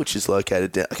Melbourne, which is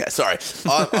located down. Okay, sorry.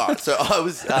 All right, so I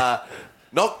was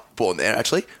not born there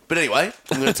actually, but anyway,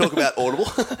 I'm going to talk about Audible.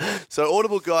 So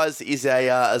Audible, guys, is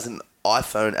as an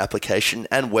iPhone application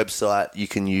and website you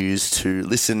can use to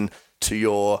listen to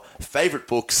your favourite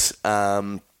books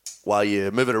while you're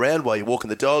moving around, while you're walking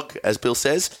the dog, as Bill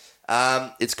says.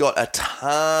 It's got a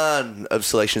ton of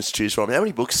selections to choose from. How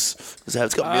many books does it have?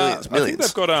 It's got millions. I think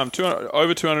they've got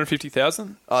over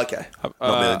 250,000. Okay, not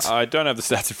millions. I don't have the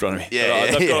stats in front of me.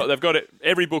 Yeah, they've got it.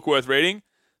 Every book worth reading,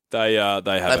 they've got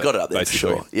it up there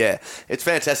basically. For sure. Yeah, it's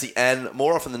fantastic, and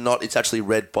more often than not, it's actually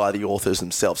read by the authors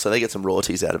themselves, so they get some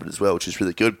royalties out of it as well, which is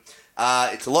really good.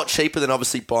 It's a lot cheaper than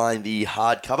obviously buying the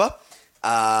hardcover,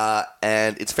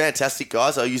 and it's fantastic,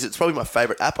 guys. I use it. It's probably my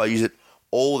favourite app. I use it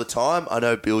all the time. I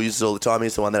know Bill uses it all the time.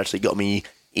 He's the one that actually got me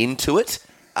into it.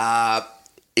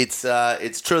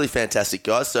 It's truly fantastic,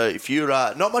 guys. So if you're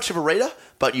not much of a reader,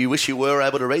 but you wish you were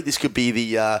able to read, this could be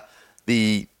the app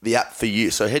for you.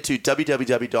 So head to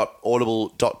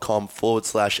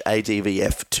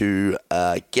www.audible.com/ADVF to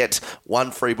get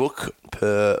one free book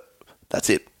per. That's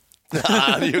it. You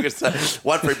were going to say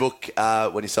one free book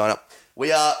when you sign up.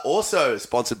 We are also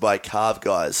sponsored by Carve,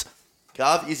 guys.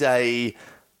 Carve is I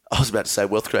was about to say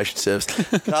wealth creation service.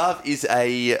 Carve is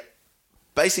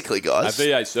basically, guys, a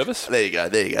VA service. There you go.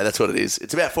 That's what it is.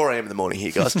 It's about 4 a.m. in the morning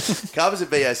here, guys. Carve is a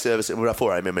VA service, and we're at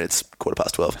 4 a.m. and it's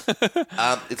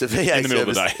 12:15. It's a VA in the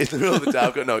middle service. Of the day. In the middle of the day.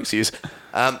 I've got no excuse.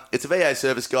 It's a VA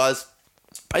service, guys.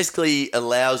 Basically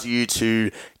allows you to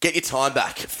get your time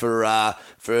back for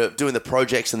doing the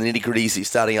projects and the nitty-gritties, you're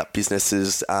starting up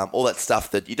businesses, all that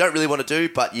stuff that you don't really want to do,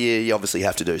 but you obviously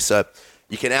have to do. So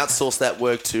you can outsource that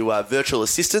work to virtual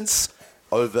assistants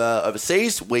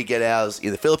overseas. We get ours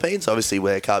in the Philippines, obviously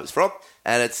where Carve is from,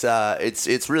 and it's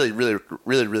really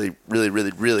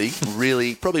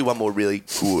probably one more really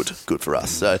good for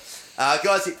us. So,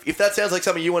 guys, if that sounds like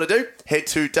something you want to do, head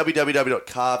to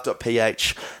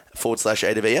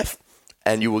www.carve.ph/ADVF,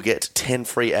 and you will get 10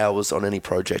 free hours on any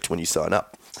project when you sign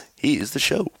up. Here's the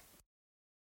show.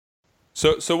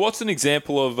 So what's an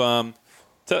example of?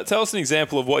 Tell us an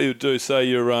example of what you would do. Say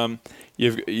you're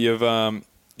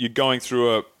going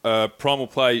through a Primal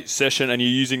Play session and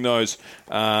you're using those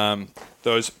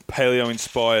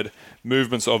paleo-inspired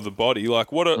movements of the body. Like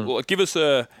give us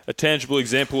a tangible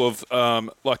example of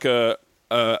like a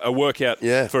workout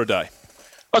for a day.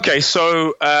 Okay,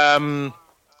 so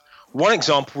one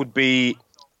example would be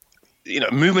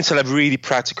movements that are really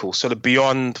practical, sort of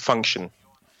beyond function.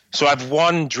 So I have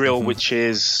one drill which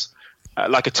is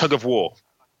like a tug of war.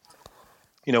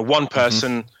 one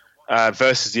person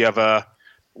versus the other.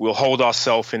 We'll hold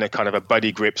ourselves in a kind of a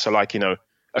buddy grip. So like, a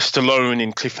Stallone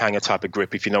in Cliffhanger type of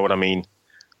grip, if you know what I mean.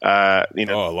 I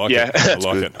like it. I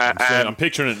like it. I'm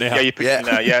picturing it now. Yeah, you're picturing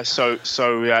it now. Yeah. So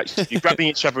you're grabbing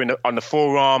each other on the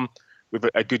forearm with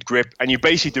a good grip, and you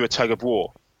basically do a tug of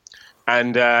war.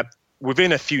 And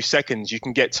within a few seconds, you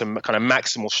can get to kind of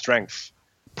maximal strength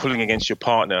pulling against your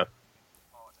partner.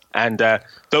 And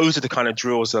those are the kind of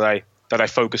drills that I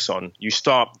focus on.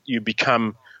 You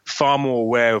become far more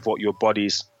aware of what your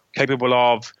body's capable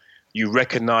of. You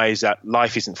recognize that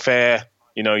life isn't fair.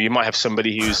 You might have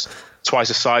somebody who's twice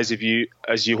the size of you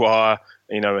as you are,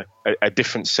 a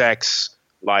different sex,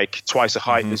 like twice the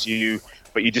height as you,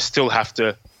 but you just still have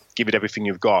to give it everything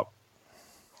you've got.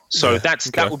 So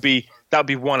that would be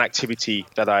one activity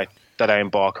that I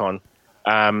embark on.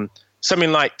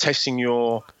 Something like testing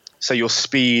your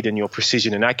speed and your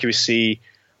precision and accuracy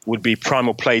would be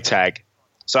Primal play tag.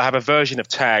 So I have a version of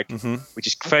tag, which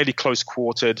is fairly close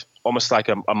quartered, almost like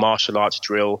a martial arts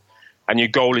drill. And your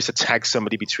goal is to tag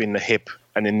somebody between the hip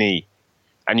and the knee.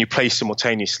 And you play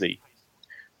simultaneousano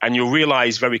you'll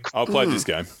realize very quickly. I'll play this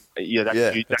game.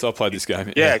 I'll play this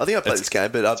game. Yeah. I think I played this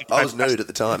game, but I was nude at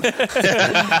the time.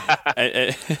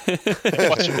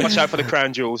 Watch out for the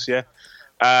crown jewels, yeah.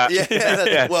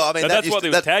 Well, I mean, that's what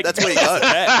they were tagging. That's where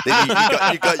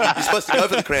you go. You're supposed to go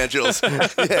for the crown jewels.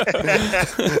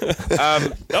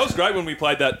 That was great when we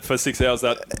played that for 6 hours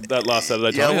that last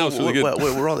Saturday. Yeah, that was really good.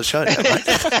 We're on the show now, mate.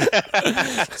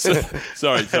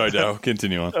 Sorry, Darryl.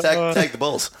 Continue on. Tag the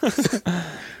balls.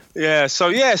 Yeah. So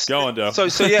yes. Go on,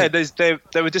 Darryl. So yeah.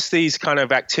 There were just these kind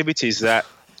of activities that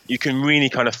you can really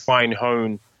kind of fine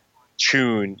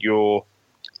tune your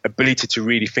ability to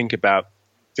really think about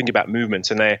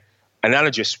movements, and they're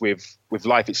analogous with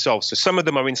life itself. So some of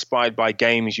them are inspired by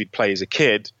games you'd play as a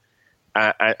kid,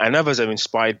 and others are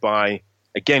inspired by,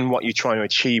 again, what you're trying to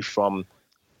achieve from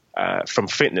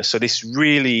fitness. So this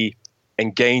really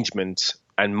engagement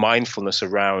and mindfulness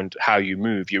around how you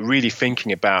move. You're really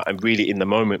thinking about and really in the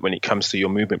moment when it comes to your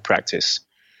movement practice.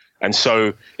 And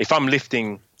so if I'm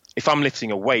lifting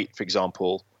a weight, for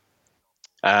example,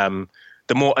 the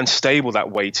more unstable that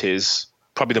weight is,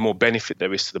 probably the more benefit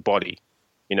there is to the body.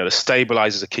 The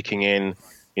stabilizers are kicking in.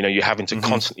 You're having to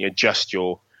constantly adjust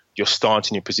your stance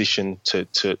and your position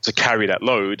to carry that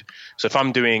load. So if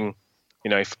I'm doing,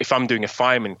 if I'm doing a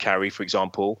fireman carry, for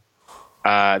example,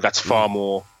 that's far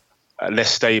more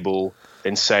less stable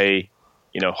than, say,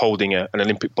 holding an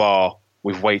Olympic bar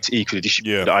with weight equally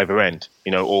distributed at either end.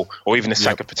 Or even a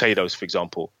sack of potatoes, for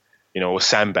example. Or a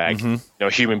sandbag.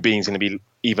 A human being's going to be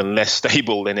even less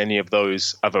stable than any of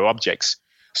those other objects.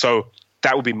 So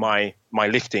that would be my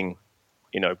lifting,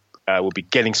 will be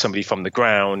getting somebody from the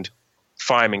ground,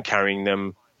 fireman carrying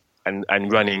them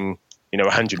and running,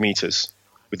 100 meters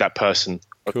with that person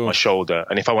on my shoulder.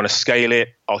 And if I want to scale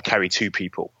it, I'll carry 2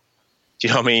 people. Do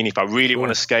you know what I mean? If I really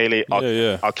want to scale it,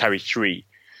 I'll carry 3.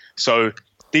 So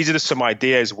these are just some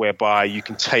ideas whereby you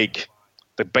can take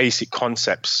the basic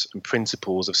concepts and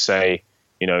principles of, say,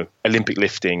 Olympic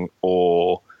lifting,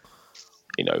 or,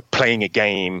 playing a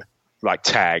game like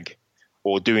tag,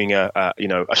 or doing a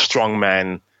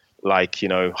strongman, like,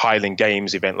 Highland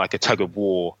Games event, like a tug of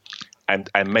war, and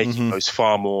making those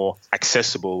far more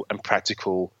accessible and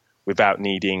practical without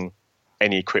needing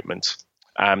any equipment.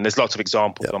 There's lots of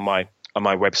examples on my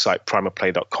website,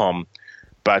 primalplay.com.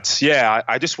 But yeah,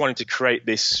 I just wanted to create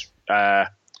these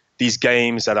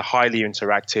games that are highly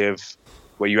interactive,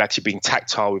 where you're actually being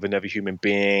tactile with another human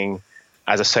being.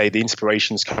 As I say, the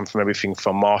inspirations come from everything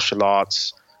from martial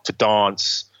arts to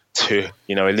dance to,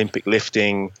 Olympic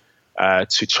lifting,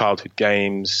 to childhood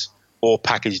games, all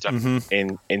packaged up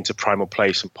into Primal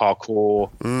Play, some parkour,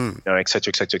 et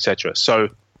cetera, et cetera, et cetera. So,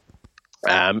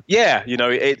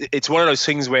 it's one of those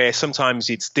things where sometimes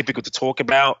it's difficult to talk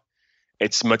about.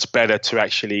 It's much better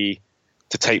to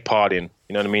take part in,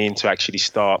 you know what I mean? To actually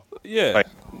start. Yeah.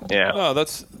 No,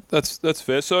 that's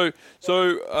fair. So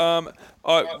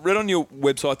I read on your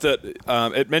website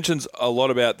that it mentions a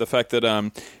lot about the fact that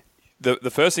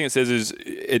the first thing it says is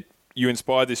you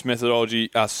inspired this methodology.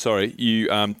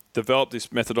 You developed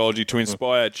this methodology to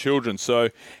inspire children. So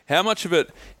how much of it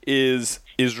is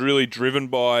really driven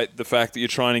by the fact that you're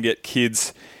trying to get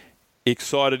kids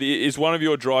excited? Is one of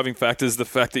your driving factors the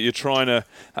fact that you're trying to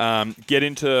get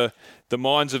into the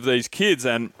minds of these kids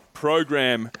and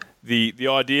program the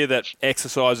idea that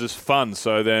exercise is fun,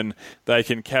 so then they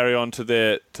can carry on to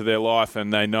their life,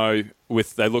 and they know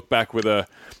they look back with a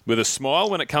smile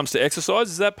when it comes to exercise?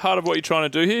 Is that part of what you're trying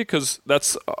to do here? Because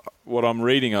that's what I'm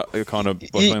reading, kind of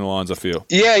between the lines, I feel.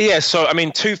 Yeah. So I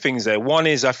mean, 2 things there. One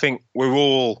is, I think we're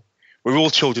all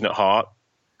children at heart.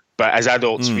 But as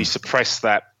adults, we suppress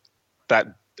that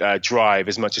drive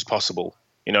as much as possible.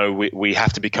 You know, we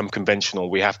have to become conventional.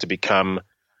 We have to become,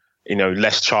 you know,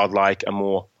 less childlike and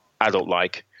more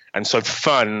adult-like. And so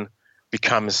fun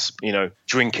becomes, you know,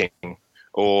 drinking,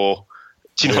 or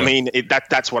do you know what I mean?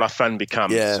 That's what our fun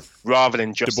becomes, rather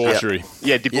than just debauchery.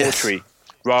 Debauchery,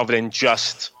 rather than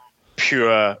just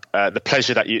pure the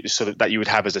pleasure that you would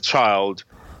have as a child,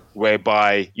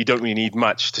 whereby you don't really need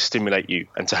much to stimulate you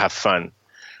and to have fun.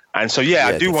 And so,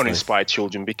 I do want to inspire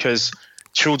children, because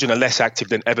children are less active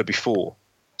than ever before,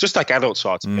 just like adults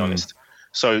are, to be honest.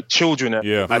 So children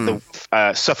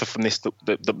suffer from this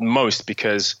the most,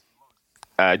 because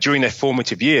during their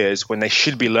formative years, when they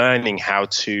should be learning how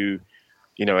to,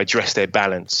 you know, address their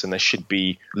balance, and they should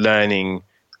be learning,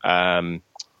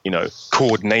 you know,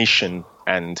 coordination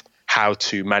and how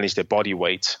to manage their body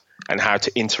weight and how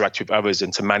to interact with others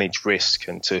and to manage risk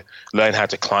and to learn how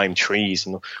to climb trees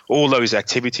and all those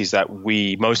activities that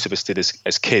most of us did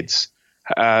as kids,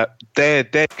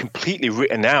 they're completely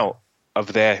written out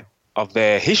of their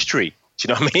history. Do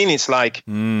you know what I mean? It's like,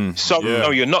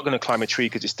 no, you're not going to climb a tree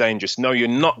because it's dangerous. No, you're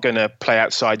not going to play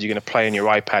outside. You're going to play on your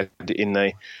iPad in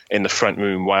the front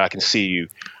room while I can see you.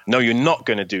 No, you're not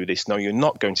going to do this. No, you're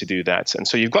not going to do that. And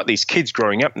so you've got these kids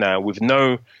growing up now with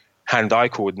no hand-eye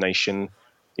coordination,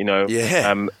 you know,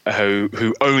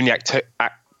 who only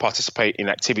participate in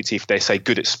activity if they say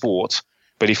good at sport.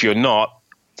 But if you're not,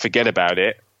 forget about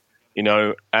it. You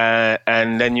know,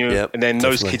 and then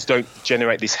those kids don't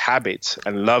generate this habit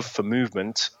and love for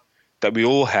movement that we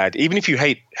all had. Even if you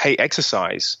hate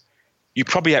exercise, you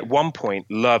probably at one point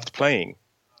loved playing.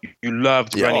 You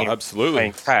loved running, absolutely,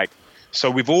 playing tag.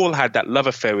 So we've all had that love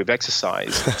affair with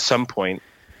exercise at some point.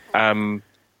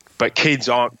 But kids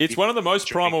aren't. It's one of the most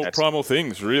primal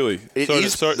things, really. It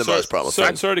is the most primal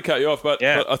thing. Sorry to cut you off, but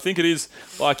I think it is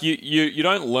like you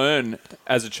don't learn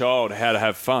as a child how to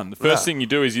have fun. The first thing you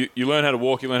do is you learn how to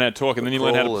walk, you learn how to talk, and then you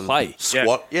learn how to play.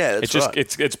 Squat. Yeah, that's right.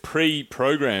 It's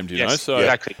pre-programmed, you know. So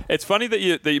exactly. It's funny that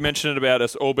you mentioned it about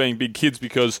us all being big kids,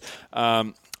 because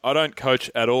I don't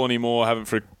coach at all anymore. I haven't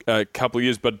for a couple of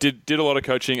years, but did a lot of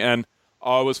coaching, and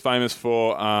I was famous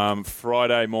for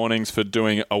Friday mornings for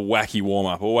doing a wacky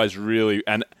warm-up, always really,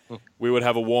 and we would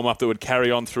have a warm-up that would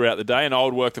carry on throughout the day, and I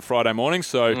would work the Friday morning,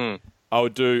 so I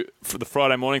would do for the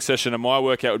Friday morning session, and my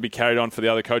workout would be carried on for the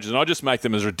other coaches, and I'd just make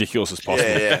them as ridiculous as possible.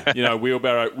 Yeah. You know,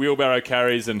 wheelbarrow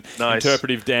carries and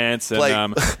interpretive dance and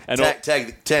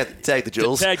tag the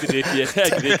jewels. Tag the dick,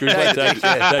 tag the dick.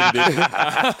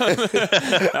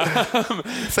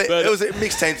 It was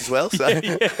mixed teams as well. So.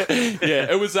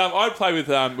 It was. I'd play with.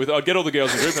 I'd get all the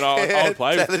girls in the group, and I'd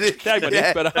play with tag my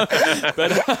dick.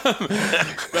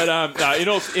 But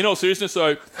in all seriousness,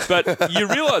 but you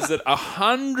realise that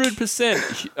 100%.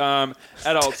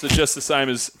 Adults are just the same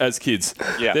as kids.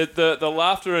 Yeah. The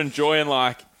laughter and joy and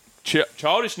like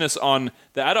childishness on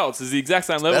the adults is the exact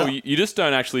same level. Yeah. You just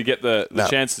don't actually get the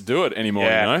chance to do it anymore.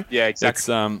 Yeah. You know? Yeah,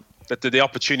 exactly. The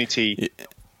opportunity.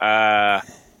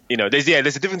 You know, there's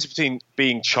a difference between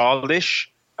being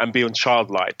childish and being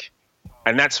childlike,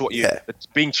 and that's what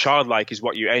being childlike is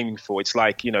what you're aiming for. It's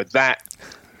like, you know, that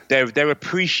their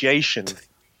appreciation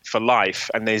for life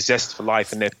and their zest for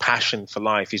life and their passion for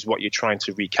life is what you're trying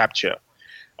to recapture.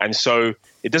 And so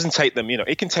it doesn't take them, you know,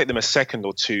 it can take them a second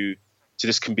or two to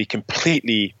just can be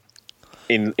completely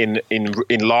in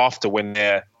laughter when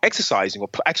they're exercising, or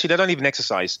actually they don't even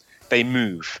exercise, they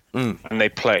move and they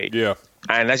play. Yeah.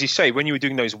 And as you say, when you were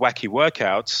doing those wacky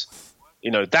workouts,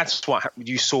 you know, that's what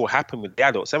you saw happen with the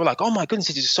adults. They were like, oh my goodness,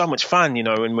 this is so much fun, you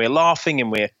know, and we're laughing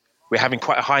and we're having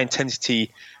quite a high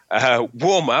intensity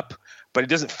warm up, but it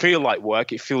doesn't feel like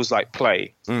work. It feels like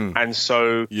play. And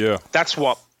so that's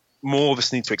what more of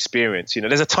us need to experience. You know,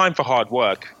 there's a time for hard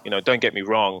work. You know, don't get me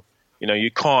wrong. You know,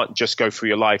 you can't just go through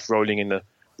your life rolling in the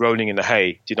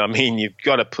hay. Do you know what I mean? You've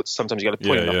got to sometimes you got to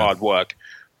put in the hard work.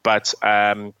 But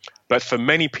for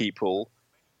many people,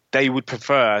 they would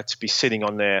prefer to be sitting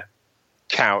on their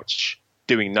couch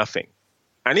doing nothing.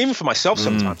 And even for myself,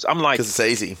 sometimes I'm like, 'cause it's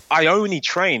easy. I only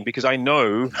train because I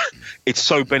know it's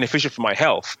so beneficial for my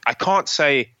health. I can't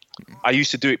say I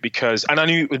used to do it because, and I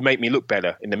knew it would make me look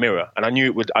better in the mirror, and I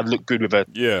knew I'd look good with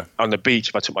on the beach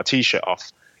if I took my t-shirt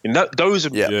off. And those are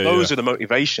the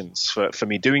motivations for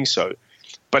me doing so.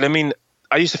 But I mean,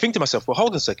 I used to think to myself, well,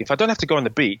 hold on a second. If I don't have to go on the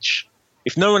beach,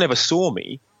 if no one ever saw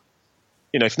me,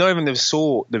 you know, if no one ever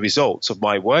saw the results of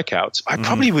my workouts, I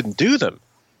probably wouldn't do them.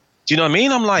 Do you know what I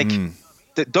mean? I'm like,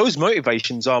 those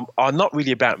motivations are not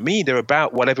really about me. They're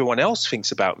about what everyone else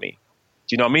thinks about me.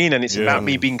 Do you know what I mean? And it's about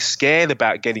me being scared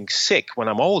about getting sick when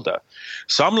I'm older.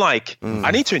 So I'm like,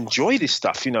 I need to enjoy this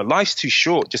stuff. You know, life's too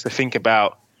short just to think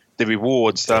about the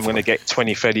rewards that I'm going to get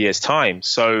 20, 30 years time.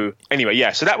 So anyway,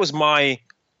 yeah. So that was my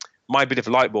bit of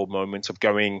light bulb moment of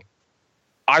going,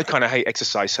 I kind of hate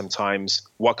exercise sometimes.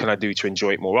 What can I do to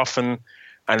enjoy it more often?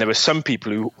 And there were some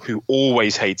people who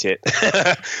always hate it.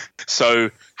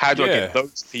 So how do I get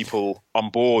those people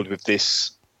on board with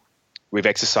this, with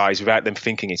exercise, without them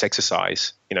thinking it's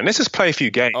exercise? Let's just play a few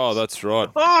games. Oh, that's right.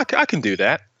 Oh, I can do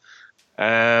that.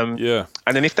 Yeah.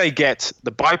 And then if they get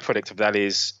the byproduct of that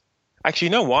is, actually,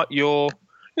 you know what? Your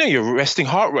resting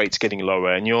heart rate's getting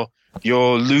lower, and you're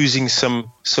losing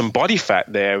some body fat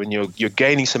there, and you're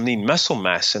gaining some lean muscle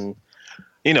mass, and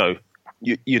your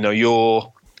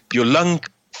lung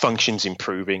function's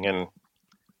improving, and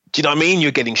do you know what I mean?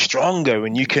 You're getting stronger,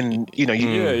 and you can you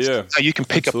can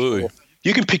pick Absolutely.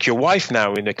 you can pick your wife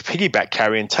now in a piggyback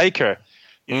carrier and take her.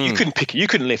 You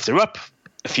couldn't lift her up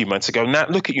a few months ago. Now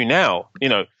look at you now.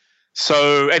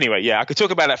 So anyway, yeah, I could talk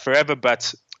about that forever,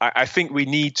 but I think we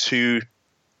need to.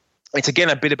 It's again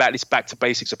a bit about this back to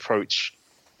basics approach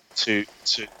to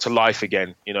life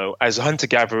again. As hunter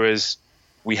gatherers,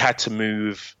 we had to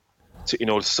move in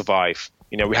order to survive.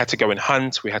 We had to go and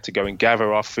hunt. We had to go and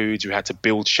gather our foods. We had to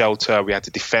build shelter. We had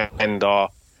to defend our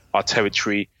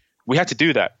territory. We had to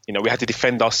do that. We had to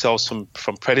defend ourselves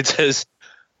from predators.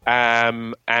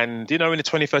 And in the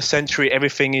 21st century,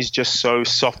 everything is just so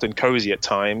soft and cozy at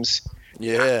times.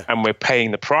 Yeah. And we're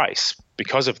paying the price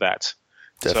because of that.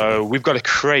 Definitely. So we've got to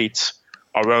create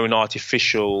our own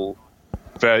artificial,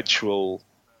 virtual,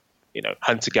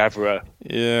 hunter-gatherer.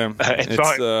 Yeah,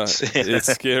 environment. it's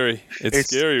scary. It's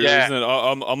scary, yeah. isn't it?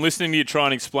 I'm listening to you try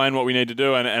and explain what we need to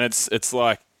do, and it's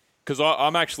like, because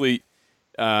I'm actually.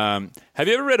 Have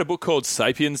you ever read a book called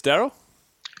 *Sapiens*, Darryl?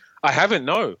 I haven't.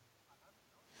 No.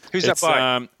 Who's that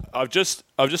by? I've just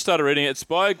started reading it. It's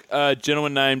by a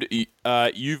gentleman named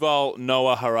Yuval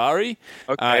Noah Harari.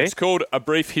 Okay. It's called A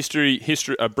Brief History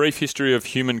of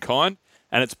Humankind,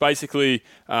 and it's basically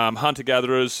hunter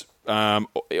gatherers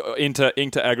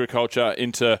into agriculture,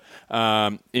 into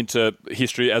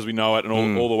history as we know it,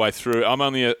 and all the way through. I'm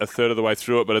only a third of the way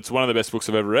through it, but it's one of the best books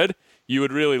I've ever read. You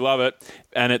would really love it,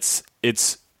 and it's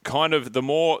kind of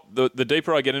the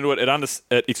deeper I get into it,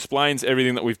 it explains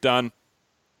everything that we've done.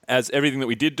 As everything that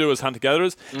we did do as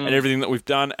hunter-gatherers and everything that we've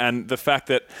done, and the fact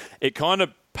that it kind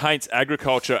of paints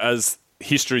agriculture as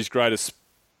history's greatest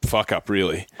fuck-up,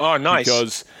 really. Oh, nice.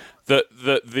 Because the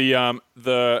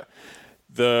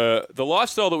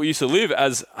lifestyle that we used to live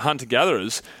as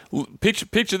hunter-gatherers,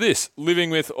 picture this, living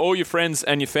with all your friends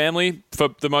and your family for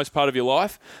the most part of your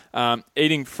life,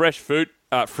 eating fresh fruit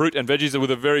and veggies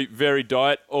with a very varied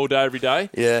diet all day, every day.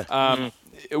 Yeah.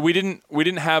 We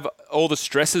didn't have all the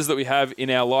stresses that we have in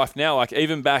our life now. Like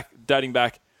even dating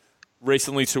back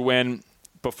recently to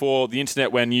before the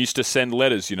internet, when you used to send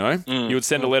letters. You would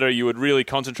send a letter. You would really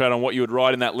concentrate on what you would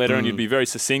write in that letter, and you'd be very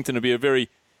succinct, and it'd be a very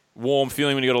warm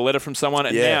feeling when you got a letter from someone.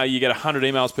 And now you get 100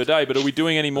 emails per day. But are we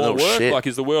doing any more work? Shit. Like,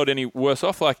 is the world any worse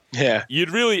off? Like, you'd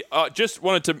really just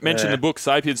wanted to mention the book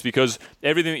 *Sapiens* because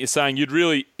everything that you're saying, you'd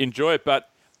really enjoy it.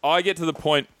 But I get to the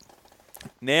point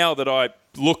now that I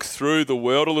look through the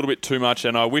world a little bit too much,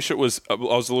 and I wish I was a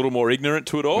little more ignorant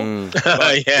to it all.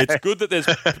 But it's good that there's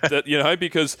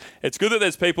because it's good that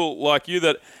there's people like you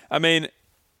that, I mean,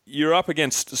 you're up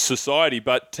against society,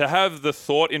 but to have the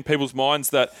thought in people's minds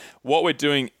that what we're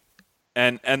doing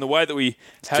and the way that we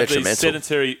have these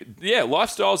sedentary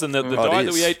lifestyles and the diet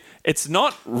that we eat, it's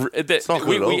not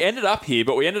good we ended up here,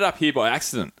 but we ended up here by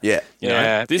accident. Yeah.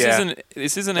 This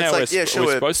isn't how we're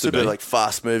supposed to be. Like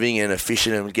fast moving and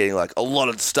efficient and getting like a lot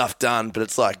of stuff done, but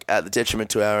it's like at the detriment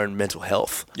to our own mental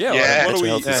health. What are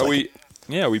we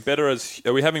are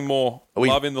we having more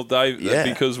love in the day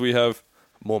because we have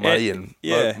more money and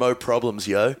more problems,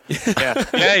 yo.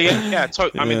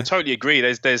 I mean, totally agree.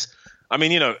 There's I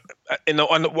mean,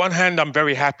 on the one hand, I'm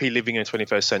very happy living in the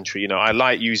 21st century. I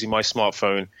like using my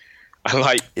smartphone. I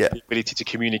like the ability to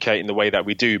communicate in the way that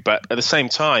we do. But at the same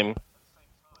time,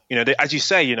 as you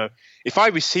say, if I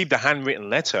received a handwritten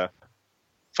letter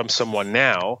from someone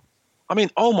now, I mean,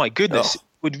 oh my goodness, it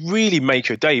would really make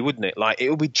your day, wouldn't it? Like,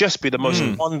 it would just be the most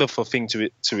wonderful thing to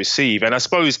receive. And I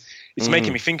suppose it's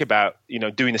making me think about,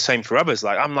 doing the same for others.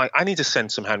 Like, I'm like, I need to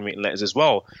send some handwritten letters as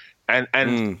well.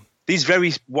 And these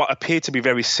what appear to be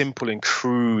very simple and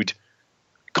crude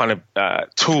kind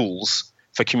of tools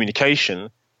for communication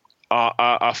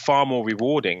are far more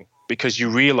rewarding, because you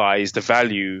realize the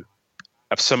value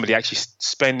of somebody actually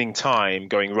spending time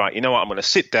going, right, you know what, I'm going to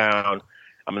sit down,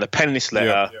 I'm going to pen this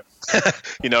letter.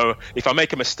 If I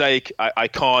make a mistake, I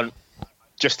can't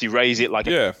just erase it like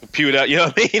a computer. You know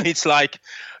what I mean? It's like,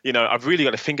 I've really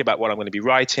got to think about what I'm going to be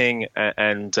writing,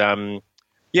 and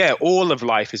yeah, all of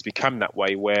life has become that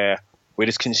way, where we're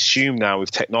just consumed now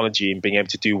with technology and being able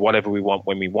to do whatever we want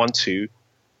when we want to.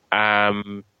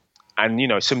 And,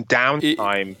 some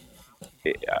downtime,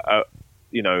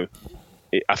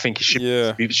 I think it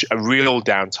should be a real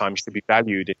downtime should be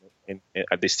valued in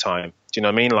at this time. Do you know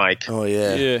what I mean? Like,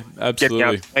 yeah, absolutely. Getting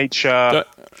out to nature,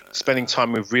 spending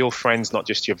time with real friends, not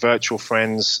just your virtual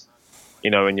friends,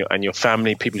 and your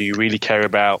family, people you really care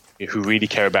about, who really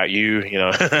care about you,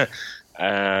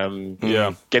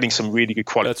 getting some really good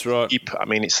quality sleep. I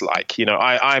mean, it's like,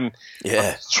 I'm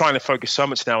trying to focus so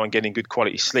much now on getting good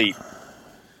quality sleep.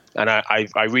 And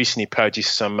I recently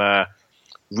purchased some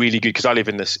really good, because I live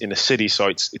in the city, so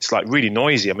it's like really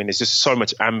noisy. I mean, there's just so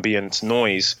much ambient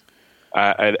noise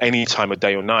at any time of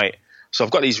day or night. So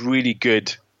I've got these really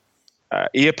good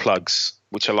earplugs,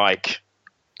 which are like,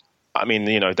 I mean,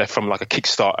 they're from like a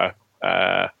Kickstarter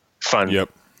fund. Yep.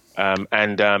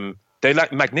 And they're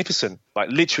like magnificent, like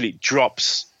literally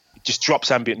drops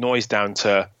ambient noise down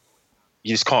to,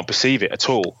 you just can't perceive it at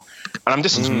all. And I'm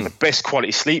just enjoying the best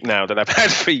quality sleep now that I've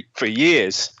had for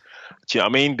years. Do you know what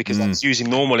I mean? Because I was using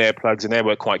normal earplugs and they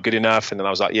were quite good enough. And then I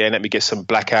was like, yeah, let me get some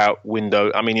blackout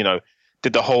window. I mean,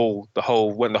 did the whole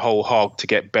hog to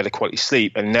get better quality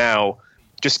sleep. And now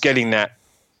just getting that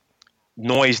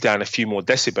noise down a few more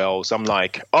decibels, I'm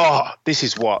like, oh, this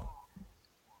is what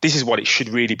it should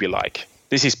really be like.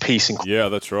 This is peace and yeah,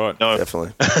 that's right. No.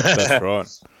 Definitely. That's right.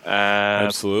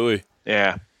 Absolutely.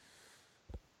 Yeah.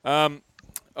 All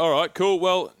right, cool.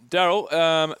 Well,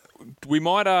 Darryl, we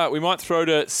might throw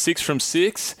to 6 from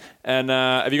 6. And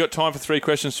have you got time for 3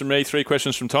 questions from me, 3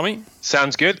 questions from Tommy?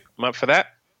 Sounds good. I'm up for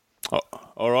that. Oh,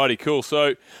 all righty, cool.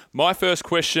 So my first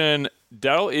question,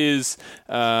 Darryl, is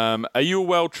are you a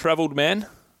well-travelled man?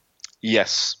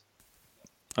 Yes.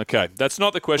 Okay, that's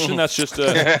not the question. That's just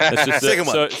second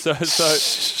one.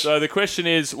 So the question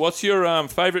is, what's your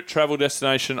favourite travel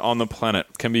destination on the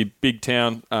planet? Can be big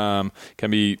town, can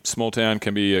be small town,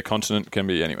 can be a continent, can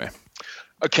be anywhere.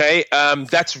 Okay,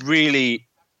 that's really,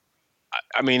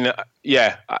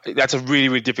 that's a really,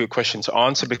 really difficult question to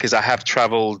answer, because I have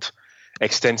travelled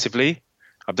extensively.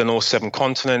 I've done all 7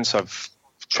 continents. I've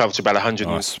travelled to about 100,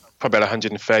 probably about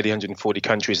 130, 140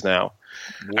 countries now.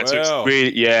 Wow. And so it's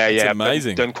really, that's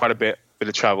amazing. I've done quite a bit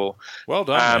of travel. Well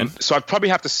done, man. So I'd probably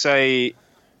have to say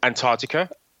Antarctica,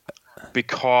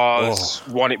 because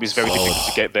one, it was very difficult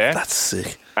to get there. That's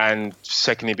sick. And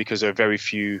secondly, because there are very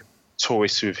few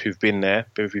tourists who've been there,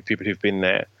 very few people who've been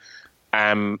there.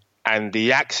 And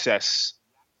the access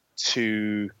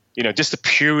to, just the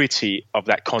purity of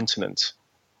that continent,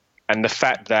 and the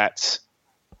fact that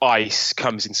ice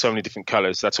comes in so many different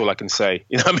colors. That's all I can say.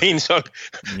 You know what I mean? So,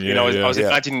 I was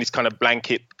imagining this kind of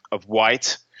blanket of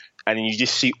white, and you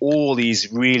just see all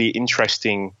these really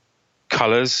interesting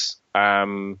colors.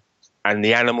 And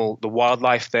the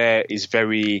wildlife there is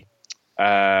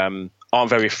aren't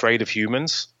very afraid of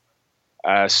humans.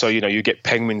 So, you get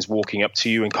penguins walking up to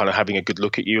you and kind of having a good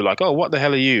look at you, like, oh, what the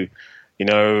hell are you?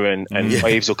 And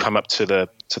waves will come up to the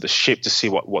ship to see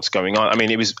what's going on. I mean,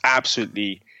 it was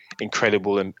absolutely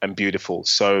incredible and beautiful.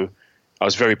 So I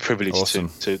was very privileged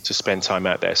to spend time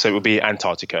out there. So it would be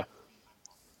Antarctica.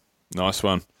 Nice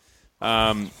one.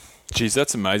 Geez,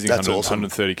 that's amazing. That's awesome.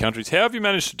 130 countries. How have you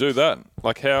managed to do that?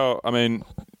 Like how have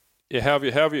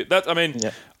you that? I mean,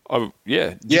 Did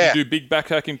you do big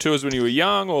backpacking tours when you were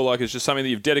young, or like it's just something that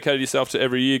you've dedicated yourself to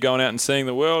every year, going out and seeing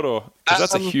the world, or because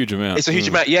that's a huge amount. It's a huge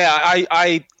amount. Yeah,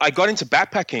 I got into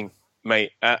backpacking,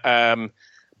 mate.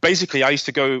 Basically, I used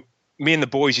to go. Me and the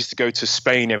boys used to go to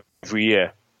Spain every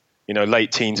year.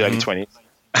 Late teens, early 20s.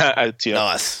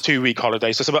 Nice 2-week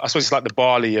holiday. So I suppose it's like the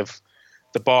Bali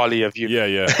of you.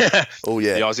 Yeah. Oh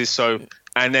yeah. The Aussies. So,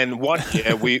 and then one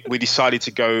year we decided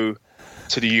to go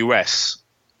to the US.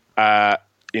 To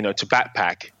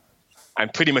backpack,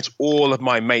 and pretty much all of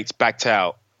my mates backed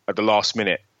out at the last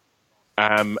minute.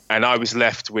 And I was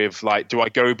left with like, do I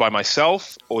go by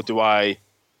myself, or do I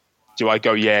go,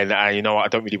 I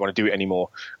don't really want to do it anymore.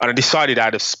 And I decided,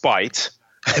 out of spite,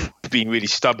 being really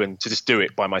stubborn, to just do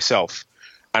it by myself.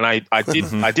 And I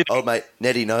did. Oh mate,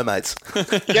 Nettie, no mates.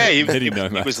 Yeah,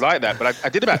 it was like that. But I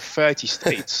did about 30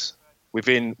 states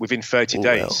within 30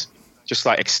 days. Wow. Just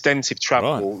like extensive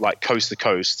travel, like coast to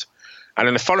coast. And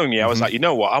then the following year, I was like, you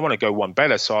know what? I want to go one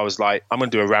better. So I was like, I'm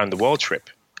going to do a round the world trip,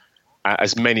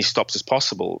 as many stops as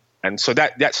possible. And so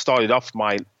that started off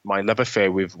my love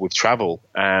affair with travel.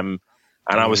 And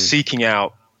I was seeking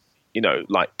out,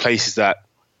 like places that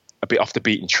a bit off the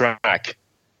beaten track.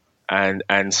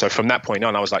 And so from that point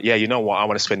on, I was like, you know what? I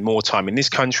want to spend more time in this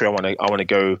country. I want to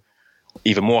go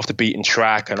even more off the beaten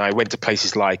track. And I went to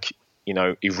places like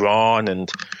Iran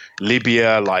and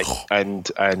Libya,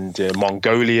 and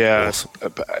Mongolia,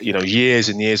 years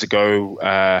and years ago,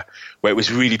 where it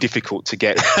was really difficult to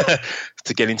get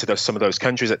to get into some of those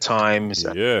countries at times.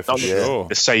 Yeah, for sure.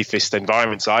 The safest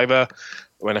environments either,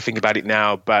 when I think about it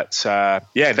now. But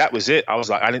that was it. I was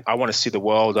like, I want to see the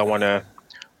world. I want to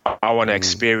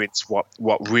experience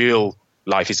what real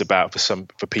life is about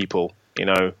for people. You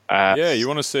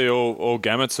want to see all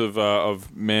gamuts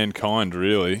of mankind,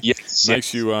 really. Yes,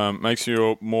 makes you a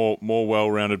more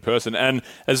well-rounded person. And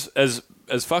as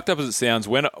fucked up as it sounds,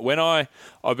 when I've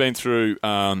been through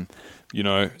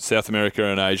South America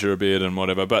and Asia a bit and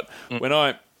whatever, but when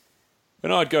I'd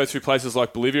go through places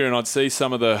like Bolivia and I'd see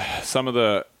some of the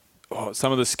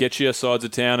sketchier sides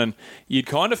of town, and you'd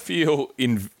kind of feel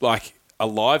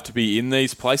alive to be in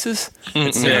these places.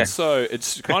 It sounds so.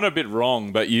 It's kind of a bit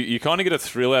wrong, but you kind of get a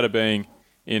thrill out of being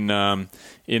in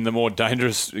the more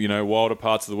dangerous, wilder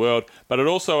parts of the world. But it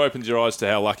also opens your eyes to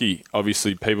how lucky,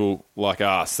 obviously, people like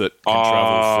us that can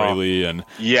travel freely and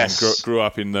grew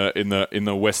up in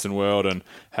the Western world and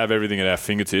have everything at our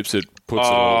fingertips. It puts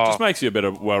it all. Just makes you a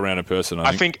better, well-rounded person.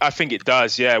 I think it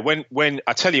does. Yeah. When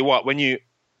I tell you what, when you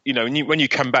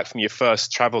come back from your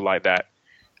first travel like that,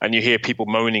 and you hear people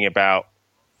moaning about,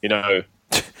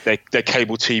 their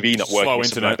cable TV not working, or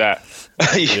something like that.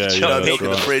 Milk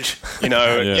in the fridge.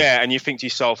 And you think to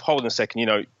yourself, hold on a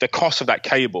second, the cost of that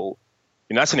cable,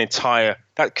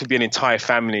 that could be an entire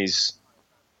family's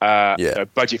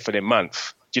budget for their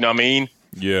month. Do you know what I mean?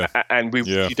 Yeah. And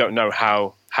you don't know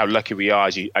how lucky we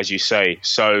are, as you say.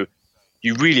 So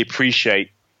you really appreciate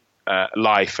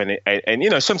life, and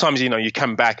sometimes you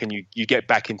come back and you get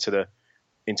back into the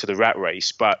rat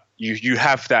race, but you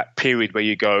have that period where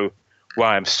you go, wow,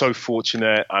 I'm so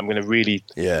fortunate. I'm going to really,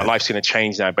 my life's going to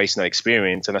change now based on that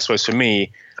experience. And I suppose for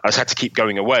me, I just had to keep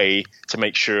going away to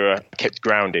make sure I kept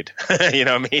grounded. You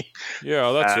know what I mean? Yeah,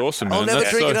 well, that's awesome, man. I'll never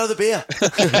drink another beer.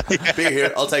 Beer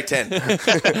here, I'll take 10.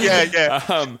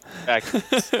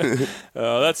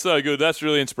 That's so good. That's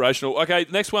really inspirational. Okay,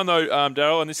 next one though,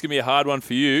 Darryl, and this is going to be a hard one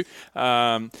for you.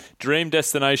 Dream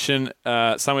destination,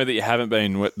 somewhere that you haven't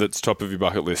been that's top of your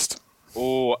bucket list.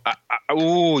 It'd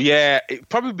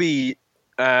probably be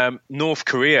North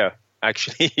Korea,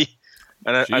 actually.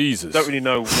 And I don't really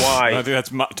know why. I don't think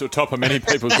that's to top of many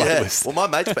people's bucket list. Well, my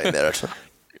mate's been there, actually.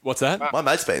 What's that? My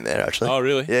mate's been there, actually. Oh,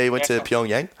 really? Yeah, he went to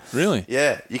Pyongyang. Really?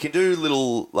 Yeah. You can do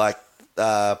little,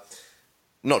 not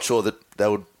sure that they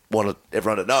would want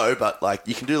everyone to know, but,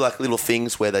 you can do, little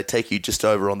things where they take you just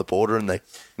over on the border, and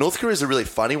North Korea's a really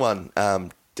funny one,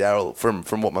 Darryl,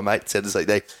 from what my mate said, is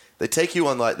they take you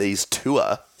on, these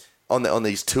on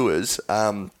these tours.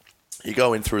 You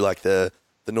go in through,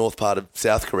 the north part of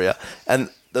South Korea, and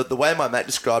the way my mate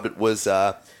described it was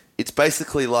it's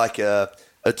basically like a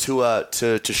tour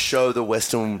to show the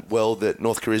Western world that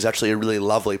North Korea is actually a really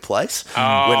lovely place,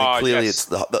 when clearly it's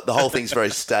the whole thing's very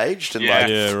staged, and right.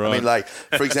 I mean,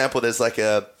 for example, there's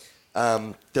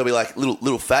there'll be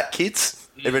little fat kids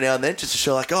every now and then, just to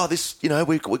show this,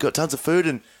 we've got tons of food,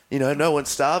 and no one's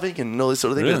starving and all this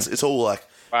sort of thing. Really? It's all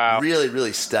really,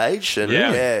 really staged, and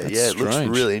it looks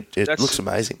really, looks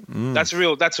amazing. That's a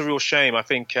real shame. I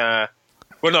think. On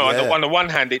the one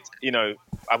hand,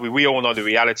 we all know the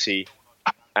reality,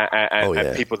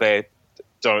 and people there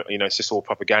don't. It's just all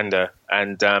propaganda.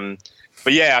 And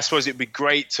but I suppose it'd be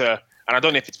great to, and I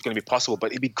don't know if it's going to be possible,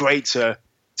 but it'd be great to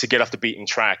get off the beaten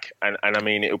track. And I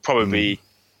mean, it would probably be.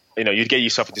 You'd get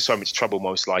yourself into so much trouble,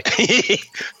 most likely. Do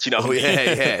you know what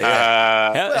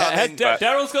I mean?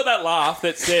 Darryl's got that laugh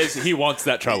that says he wants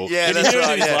that trouble. Yeah, Can that's you hear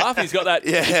right. His laugh? He's got that.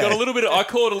 Yeah. He's got a little bit. I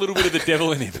call it a little bit of the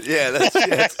devil in him. Yeah,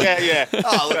 Yeah.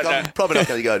 Oh, look, I'm probably not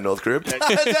going to go to North Korea.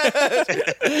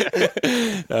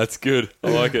 That's good. I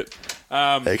like it.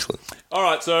 Excellent. All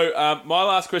right. So my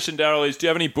last question, Darryl, is: do you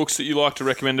have any books that you like to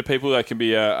recommend to people? That can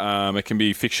be it can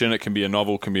be fiction, it can be a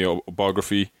novel, it can be a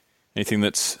biography. Anything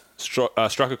that's struck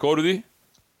a chord with you?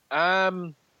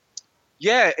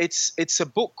 It's a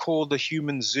book called The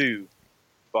Human Zoo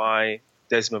by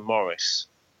Desmond Morris.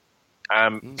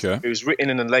 It was written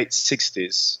in the late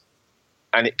 60s,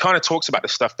 and it kind of talks about the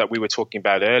stuff that we were talking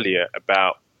about earlier,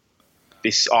 about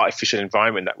this artificial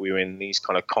environment that we're in, these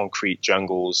kind of concrete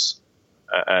jungles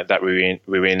that we're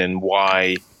in, and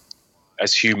why,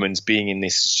 as humans, being in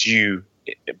this zoo,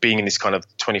 being in this kind of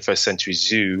 21st century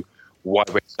zoo, why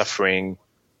we're suffering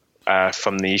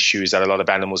from the issues that a lot of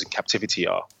animals in captivity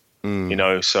are.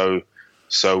 So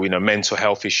mental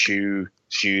health issues,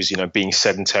 being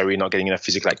sedentary, not getting enough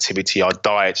physical activity, our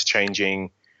diets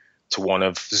changing to one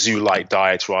of zoo-like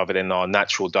diets rather than our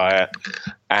natural diet,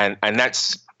 and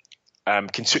that's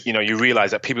you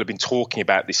realize that people have been talking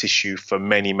about this issue for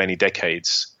many, many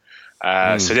decades.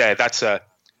 So yeah, that's a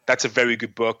very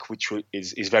good book, which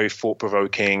is very thought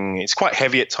provoking. It's quite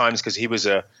heavy at times because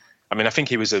I think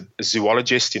he was a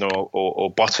zoologist,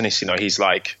 or botanist. He's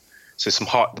like, so some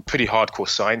pretty hardcore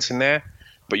science in there,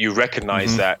 but you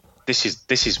recognize that this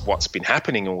is what's been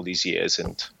happening all these years,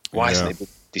 and why isn't it been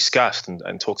discussed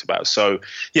and talked about? So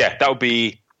yeah, that'll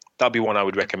be one I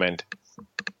would recommend.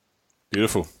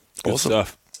 Beautiful. Good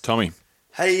stuff. Tommy.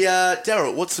 Hey,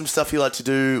 Darryl, what's some stuff you like to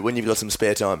do when you've got some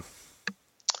spare time?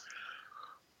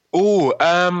 Oh,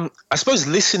 I suppose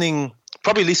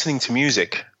probably listening to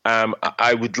music.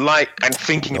 I would like, and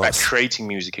thinking about creating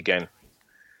music again.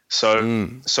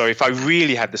 So if I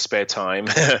really had the spare time,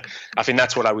 I think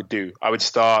that's what I would do. I would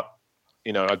start,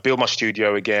 I'd build my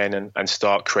studio again and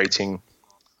start creating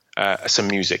some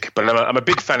music. But I'm a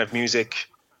big fan of music.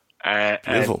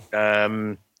 Beautiful.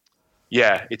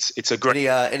 Yeah, it's a great.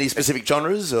 Any specific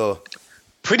genres or?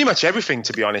 Pretty much everything,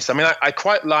 to be honest. I mean, I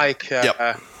quite like.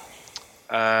 The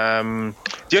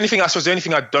only thing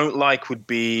I don't like would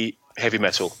be heavy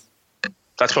metal.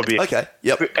 That's probably it. Okay.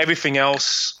 Yep. Everything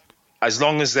else, as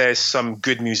long as there's some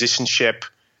good musicianship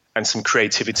and some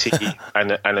creativity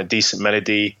and a decent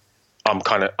melody, I'm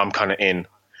kind of in.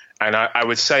 And I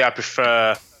would say I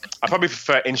probably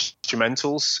prefer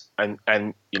instrumentals and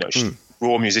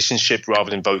raw musicianship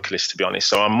rather than vocalists, to be honest.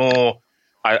 So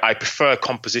I prefer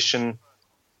composition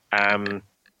and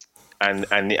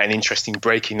interesting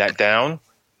breaking that down.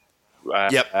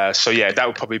 So yeah, that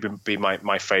would probably be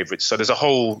my favorite. So there's a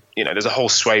whole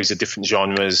swathes of different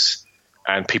genres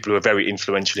and people who are very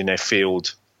influential in their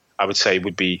field. I would say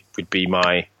would be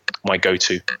my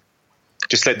go-to.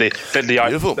 Just let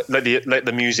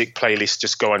the music playlist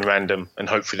just go on random, and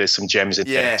hopefully there's some gems in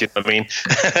there. Do you know what I mean?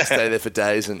 Stay there for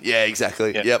days, and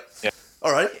exactly. Yeah. Yep. Yeah.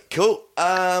 All right, cool.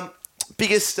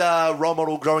 Biggest role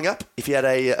model growing up? If you had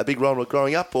a big role model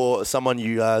growing up, or someone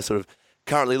you sort of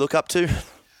currently look up to?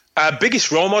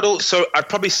 Biggest role model. So I'd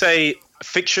probably say a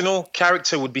fictional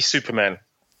character would be Superman.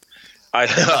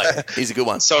 He's a good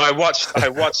one. So I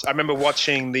remember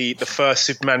watching the first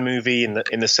Superman movie in the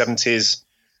 70s.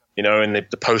 And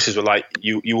the posters were like,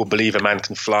 you will believe a man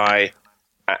can fly.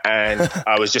 And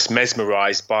I was just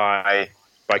mesmerized by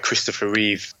Christopher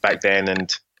Reeve back then.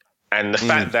 And the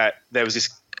fact that there was this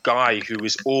guy who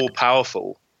was all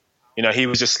powerful, he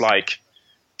was just like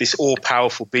this all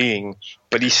powerful being,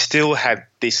 but he still had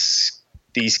these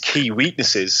key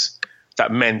weaknesses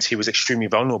that meant he was extremely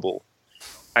vulnerable.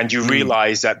 And you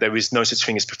realize that there is no such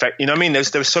thing as perfect.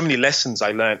 There were so many lessons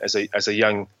I learned as a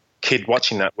young kid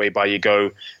watching that, whereby you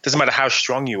go, doesn't matter how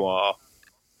strong you are,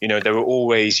 you're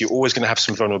always going to have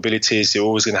some vulnerabilities. You're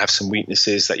always going to have some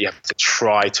weaknesses that you have to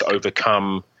try to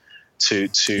overcome to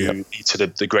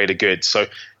the greater good. So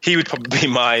he would probably be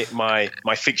my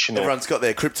fictional. Everyone's got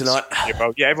their kryptonite.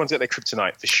 Yeah, everyone's got their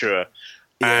kryptonite for sure.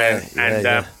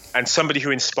 And somebody who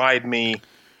inspired me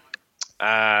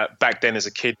back then as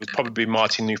a kid would probably be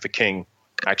Martin Luther King,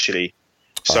 actually.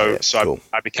 So cool.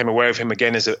 I became aware of him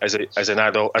again as an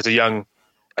adult, as a young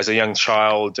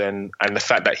child, and the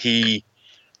fact that he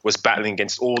was battling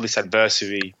against all this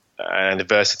adversity and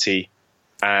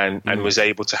was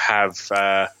able to have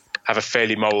a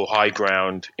fairly moral high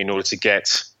ground in order to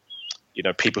get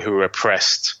people who were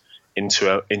oppressed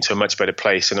into a much better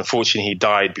place. And unfortunately, he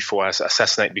died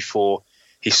assassinated before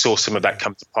he saw some of that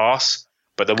come to pass.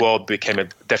 But the world became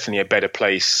definitely a better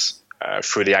place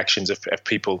through the actions of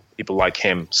people like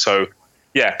him. So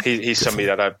yeah, he's somebody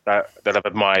that I've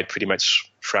admired pretty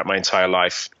much throughout my entire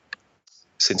life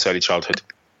since early childhood.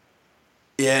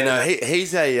 Yeah, no,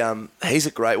 he's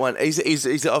a great one.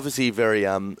 He's obviously a very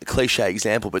cliche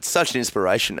example, but such an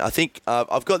inspiration. I think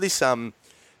I've got this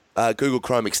Google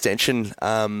Chrome extension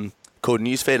called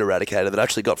Newsfeed Eradicator that I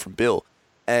actually got from Bill,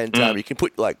 and you can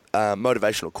put like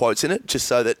motivational quotes in it just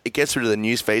so that it gets rid of the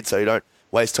newsfeed, so you don't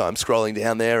waste time scrolling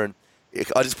down there. And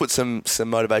I just put some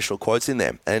motivational quotes in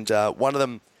there, and one of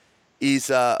them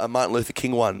is a Martin Luther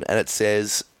King one, and it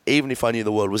says, "Even if I knew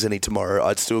the world was ending tomorrow,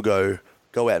 I'd still go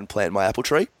out and plant my apple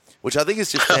tree," which I think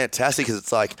is just fantastic, because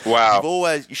it's like, wow,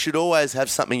 you should always have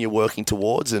something you're working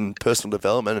towards, and personal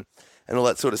development and all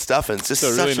that sort of stuff. And it's just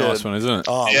a really nice one, isn't it?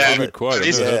 Oh, yeah, good quote.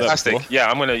 It's fantastic.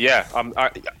 Yeah,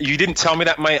 you didn't tell me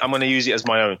that, mate. I'm gonna use it as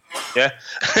my own. Yeah.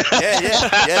 yeah,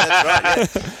 that's right.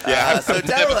 Yeah. So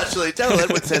Darryl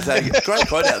Edwards says a great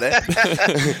quote out there.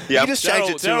 You just change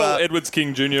it to Darryl Edwards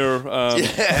King Jr.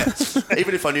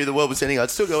 Even if I knew the world was ending, I'd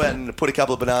still go out and put a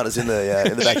couple of bananas in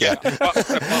the backyard.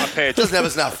 Doesn't have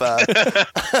us enough.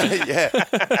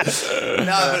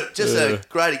 No, but just a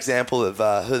great example of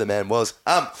who the man was.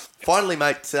 Finally,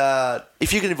 mate,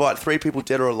 if you could invite 3 people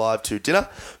dead or alive to dinner,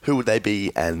 who would they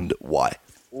be and why?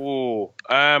 Ooh,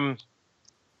 wow,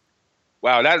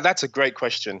 that's a great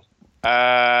question.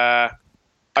 I'd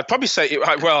probably say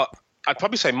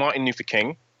Martin Luther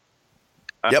King.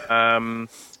 Yep. I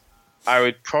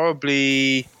would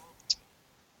probably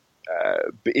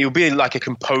it would be like a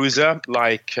composer,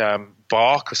 like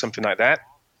Bach or something like that.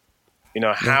 You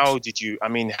know, how did you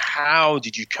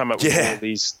come up with all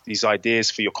these ideas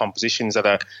for your compositions that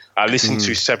are listened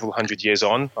to several hundred years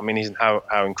on? I mean,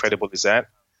 how incredible is that?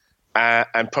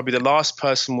 And probably the last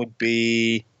person would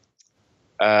be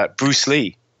Bruce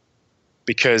Lee,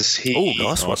 because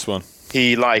nice one.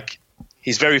 He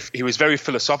was very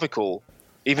philosophical,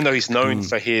 even though he's known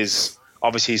for his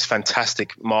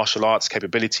fantastic martial arts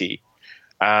capability.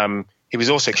 He was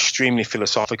also extremely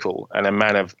philosophical and a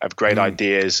man of great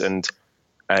ideas, and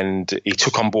he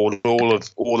took on board all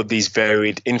of these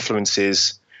varied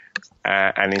influences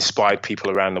and inspired people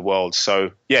around the world.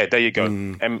 So yeah, there you go.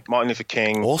 And Martin Luther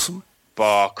King, awesome,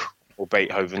 Bach or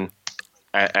Beethoven,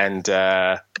 and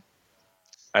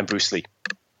Bruce Lee.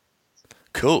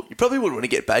 Cool. You probably wouldn't want to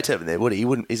get Beethoven there, would he?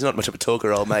 He's not much of a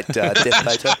talker, old mate. Deaf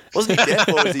Beethoven. Wasn't he deaf,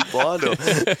 or was he blind? Or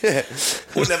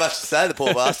wouldn't have much to say, the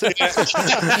poor bastard.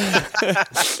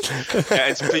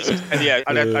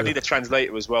 I need a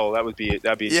translator as well. That'd be.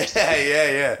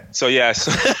 Yeah. So yes,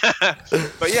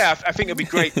 but yeah, I think it'd be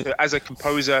great as a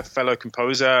fellow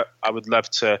composer. I would love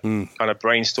to kind of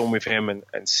brainstorm with him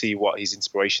and see what his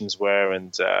inspirations were,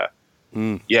 and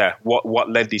what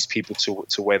led these people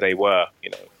to where they were.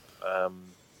 You know.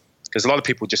 Because a lot of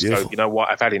people just go, you know what,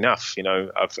 I've had enough. You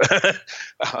know,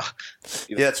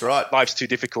 that's right. Life's too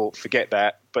difficult. Forget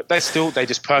that. But they just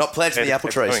not planting the apple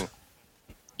trees.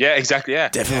 Yeah, exactly. Yeah,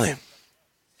 definitely.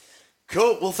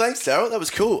 Cool. Well, thanks, Darryl. That was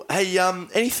cool. Hey,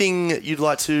 anything you'd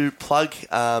like to plug?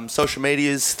 Social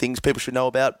medias, things people should know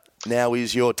about. Now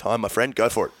is your time, my friend. Go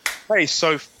for it. Hey,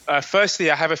 so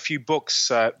firstly, I have a few books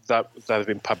that have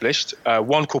been published.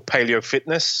 One called Paleo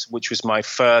Fitness, which was my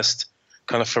first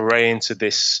kind of foray into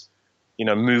this, you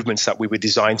know, movements that we were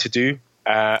designed to do,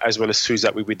 as well as foods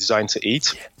that we were designed to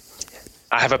eat.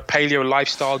 I have a paleo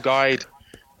lifestyle guide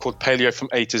called Paleo from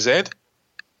A to Z,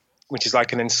 which is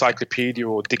like an encyclopedia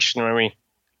or dictionary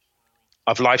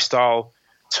of lifestyle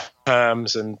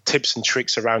terms and tips and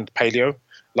tricks around paleo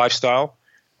lifestyle,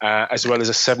 as well as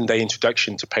a 7-day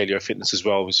introduction to paleo fitness as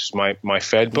well, which is my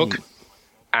third book.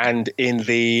 And in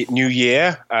the new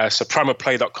year, so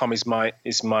primalplay.com is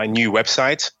my new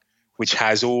website, which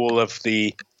has all of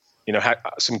the, you know,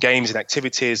 some games and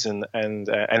activities and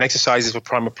exercises for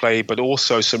Primal Play, but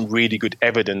also some really good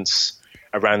evidence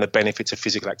around the benefits of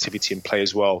physical activity in play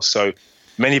as well. So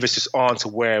many of us just aren't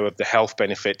aware of the health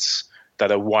benefits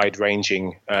that are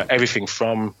wide-ranging, everything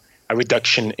from a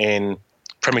reduction in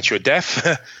premature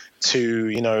death to,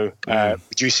 you know,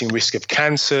 reducing risk of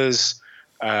cancers,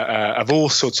 of all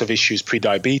sorts of issues,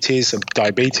 pre-diabetes and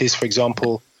diabetes, for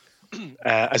example,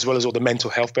 as well as all the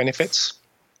mental health benefits.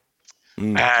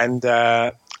 And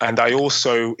I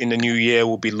also, in the new year,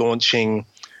 will be launching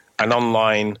an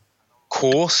online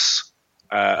course,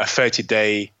 a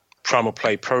 30-day Primal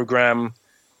Play program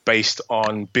based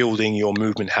on building your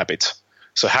movement habit.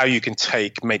 So how you can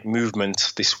make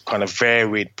movement, this kind of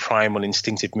varied, primal,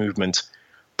 instinctive movement,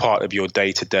 part of your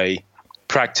day-to-day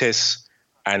practice.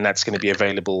 And that's going to be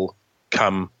available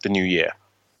come the new year.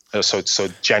 So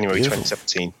January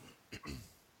 2017.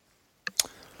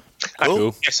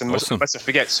 Cool. Yes, and awesome. Mustn't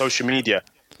forget social media.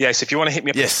 Yes, if you want to hit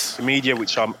me up on social media,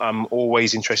 which I'm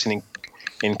always interested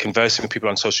in conversing with people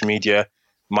on social media,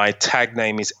 my tag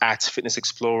name is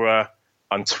 @FitnessExplorer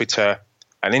on Twitter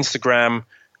and Instagram.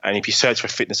 And if you search for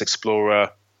Fitness Explorer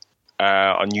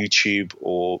on YouTube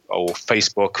or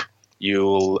Facebook,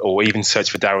 or even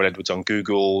search for Darryl Edwards on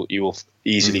Google, you will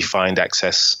easily find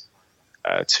access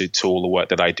to all the work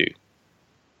that I do.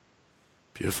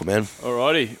 Beautiful, man.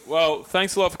 Alrighty. Well,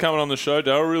 thanks a lot for coming on the show,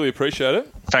 Darryl. Really appreciate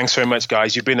it. Thanks very much,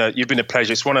 guys. You've been a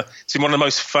pleasure. It's been one of the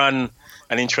most fun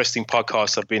and interesting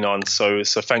podcasts I've been on. So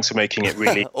thanks for making it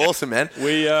really awesome, man.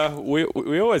 We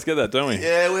always get that, don't we?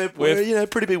 Yeah, we're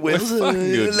pretty big winners. We're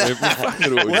fucking good. We're fucking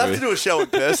good at what we We'll do. have to do a show in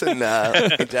person,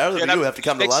 Darryl. You'll have to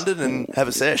come to London and have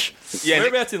a sesh. Yeah,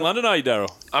 whereabouts in London are you, Darryl?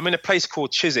 I'm in a place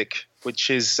called Chiswick, which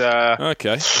is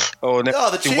okay.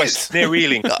 The west near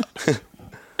Ealing.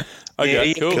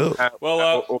 Okay, cool.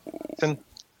 Well,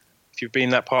 if you've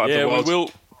been that part of the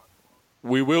world.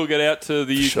 We will get out to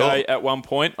the UK at one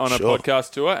point on a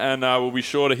podcast tour, and we'll be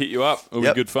sure to hit you up. It'll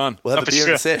be good fun. We'll have a beer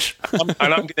in the sesh. And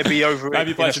I'm going to be over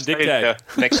Maybe play some dick tag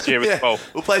next year as well.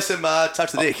 We'll play some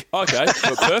Touch the Dick. Okay,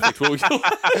 well, perfect. Well,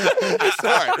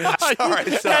 Sorry.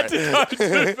 Had to go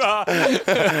too far.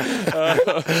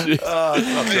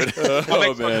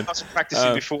 Oh, man. I was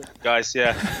practicing before, guys,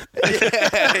 yeah.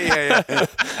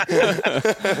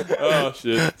 Oh,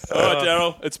 shit. All right,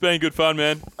 Darryl. It's been good fun,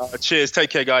 man. Cheers.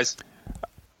 Take care, guys.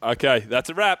 Okay, that's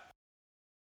a wrap.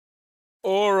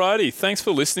 Alrighty, thanks for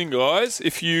listening, guys.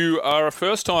 If you are a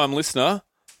first-time listener,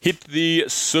 hit the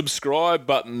subscribe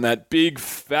button, that big,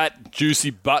 fat,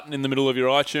 juicy button in the middle of your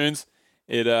iTunes.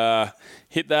 Hit it hard.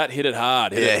 Hit it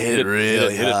really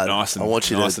hard. Hit it nice and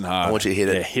hard. I want you to hit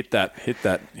it. Yeah, hit that. Hit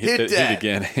it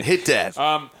again. Hit that.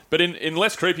 But in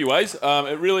less creepy ways,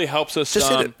 it really helps us. Just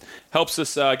hit it. Helps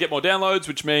us get more downloads,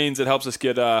 which means it helps us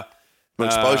get more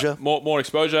exposure, more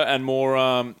exposure, and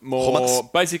more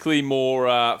basically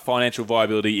more financial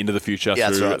viability into the future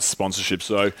through sponsorship.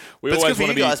 So we always want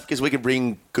to be, guys, because we can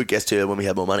bring good guests to you when we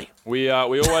have more money. We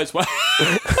always want.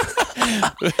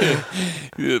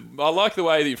 I like the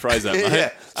way that you phrase that, mate. Yeah,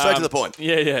 straight to the point.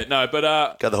 Yeah. No,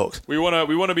 but go the Hawks. We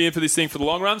want to be in for this thing for the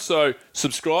long run. So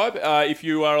subscribe. If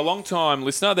you are a long time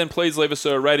listener, then please leave us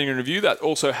a rating and review. That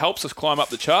also helps us climb up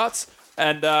the charts.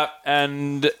 And get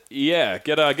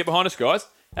behind us, guys.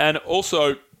 And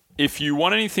also, if you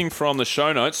want anything from the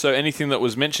show notes, so anything that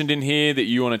was mentioned in here that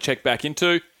you want to check back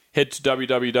into, head to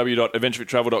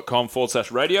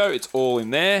www.adventurewithtravel.com/radio. It's all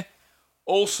in there.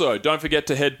 Also, don't forget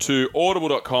to head to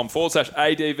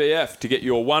audible.com/ADVF to get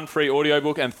your 1 free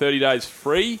audiobook and 30 days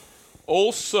free.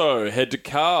 Also, head to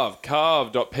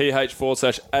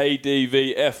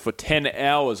carve.ph/ADVF for 10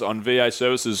 hours on VA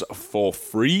services for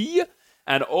free.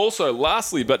 And also,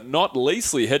 lastly but not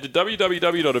leastly, head to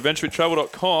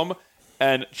www.adventurewithtravel.com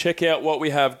and check out what we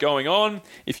have going on.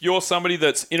 If you're somebody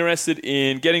that's interested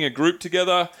in getting a group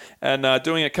together and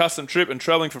doing a custom trip and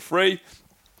traveling for free,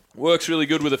 works really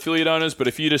good with affiliate owners. But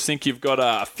if you just think you've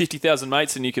got 50,000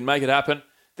 mates and you can make it happen,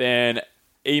 then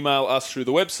email us through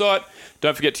the website.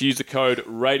 Don't forget to use the code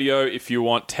RADIO if you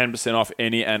want 10% off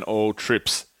any and all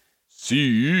trips. See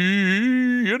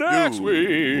you next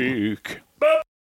week.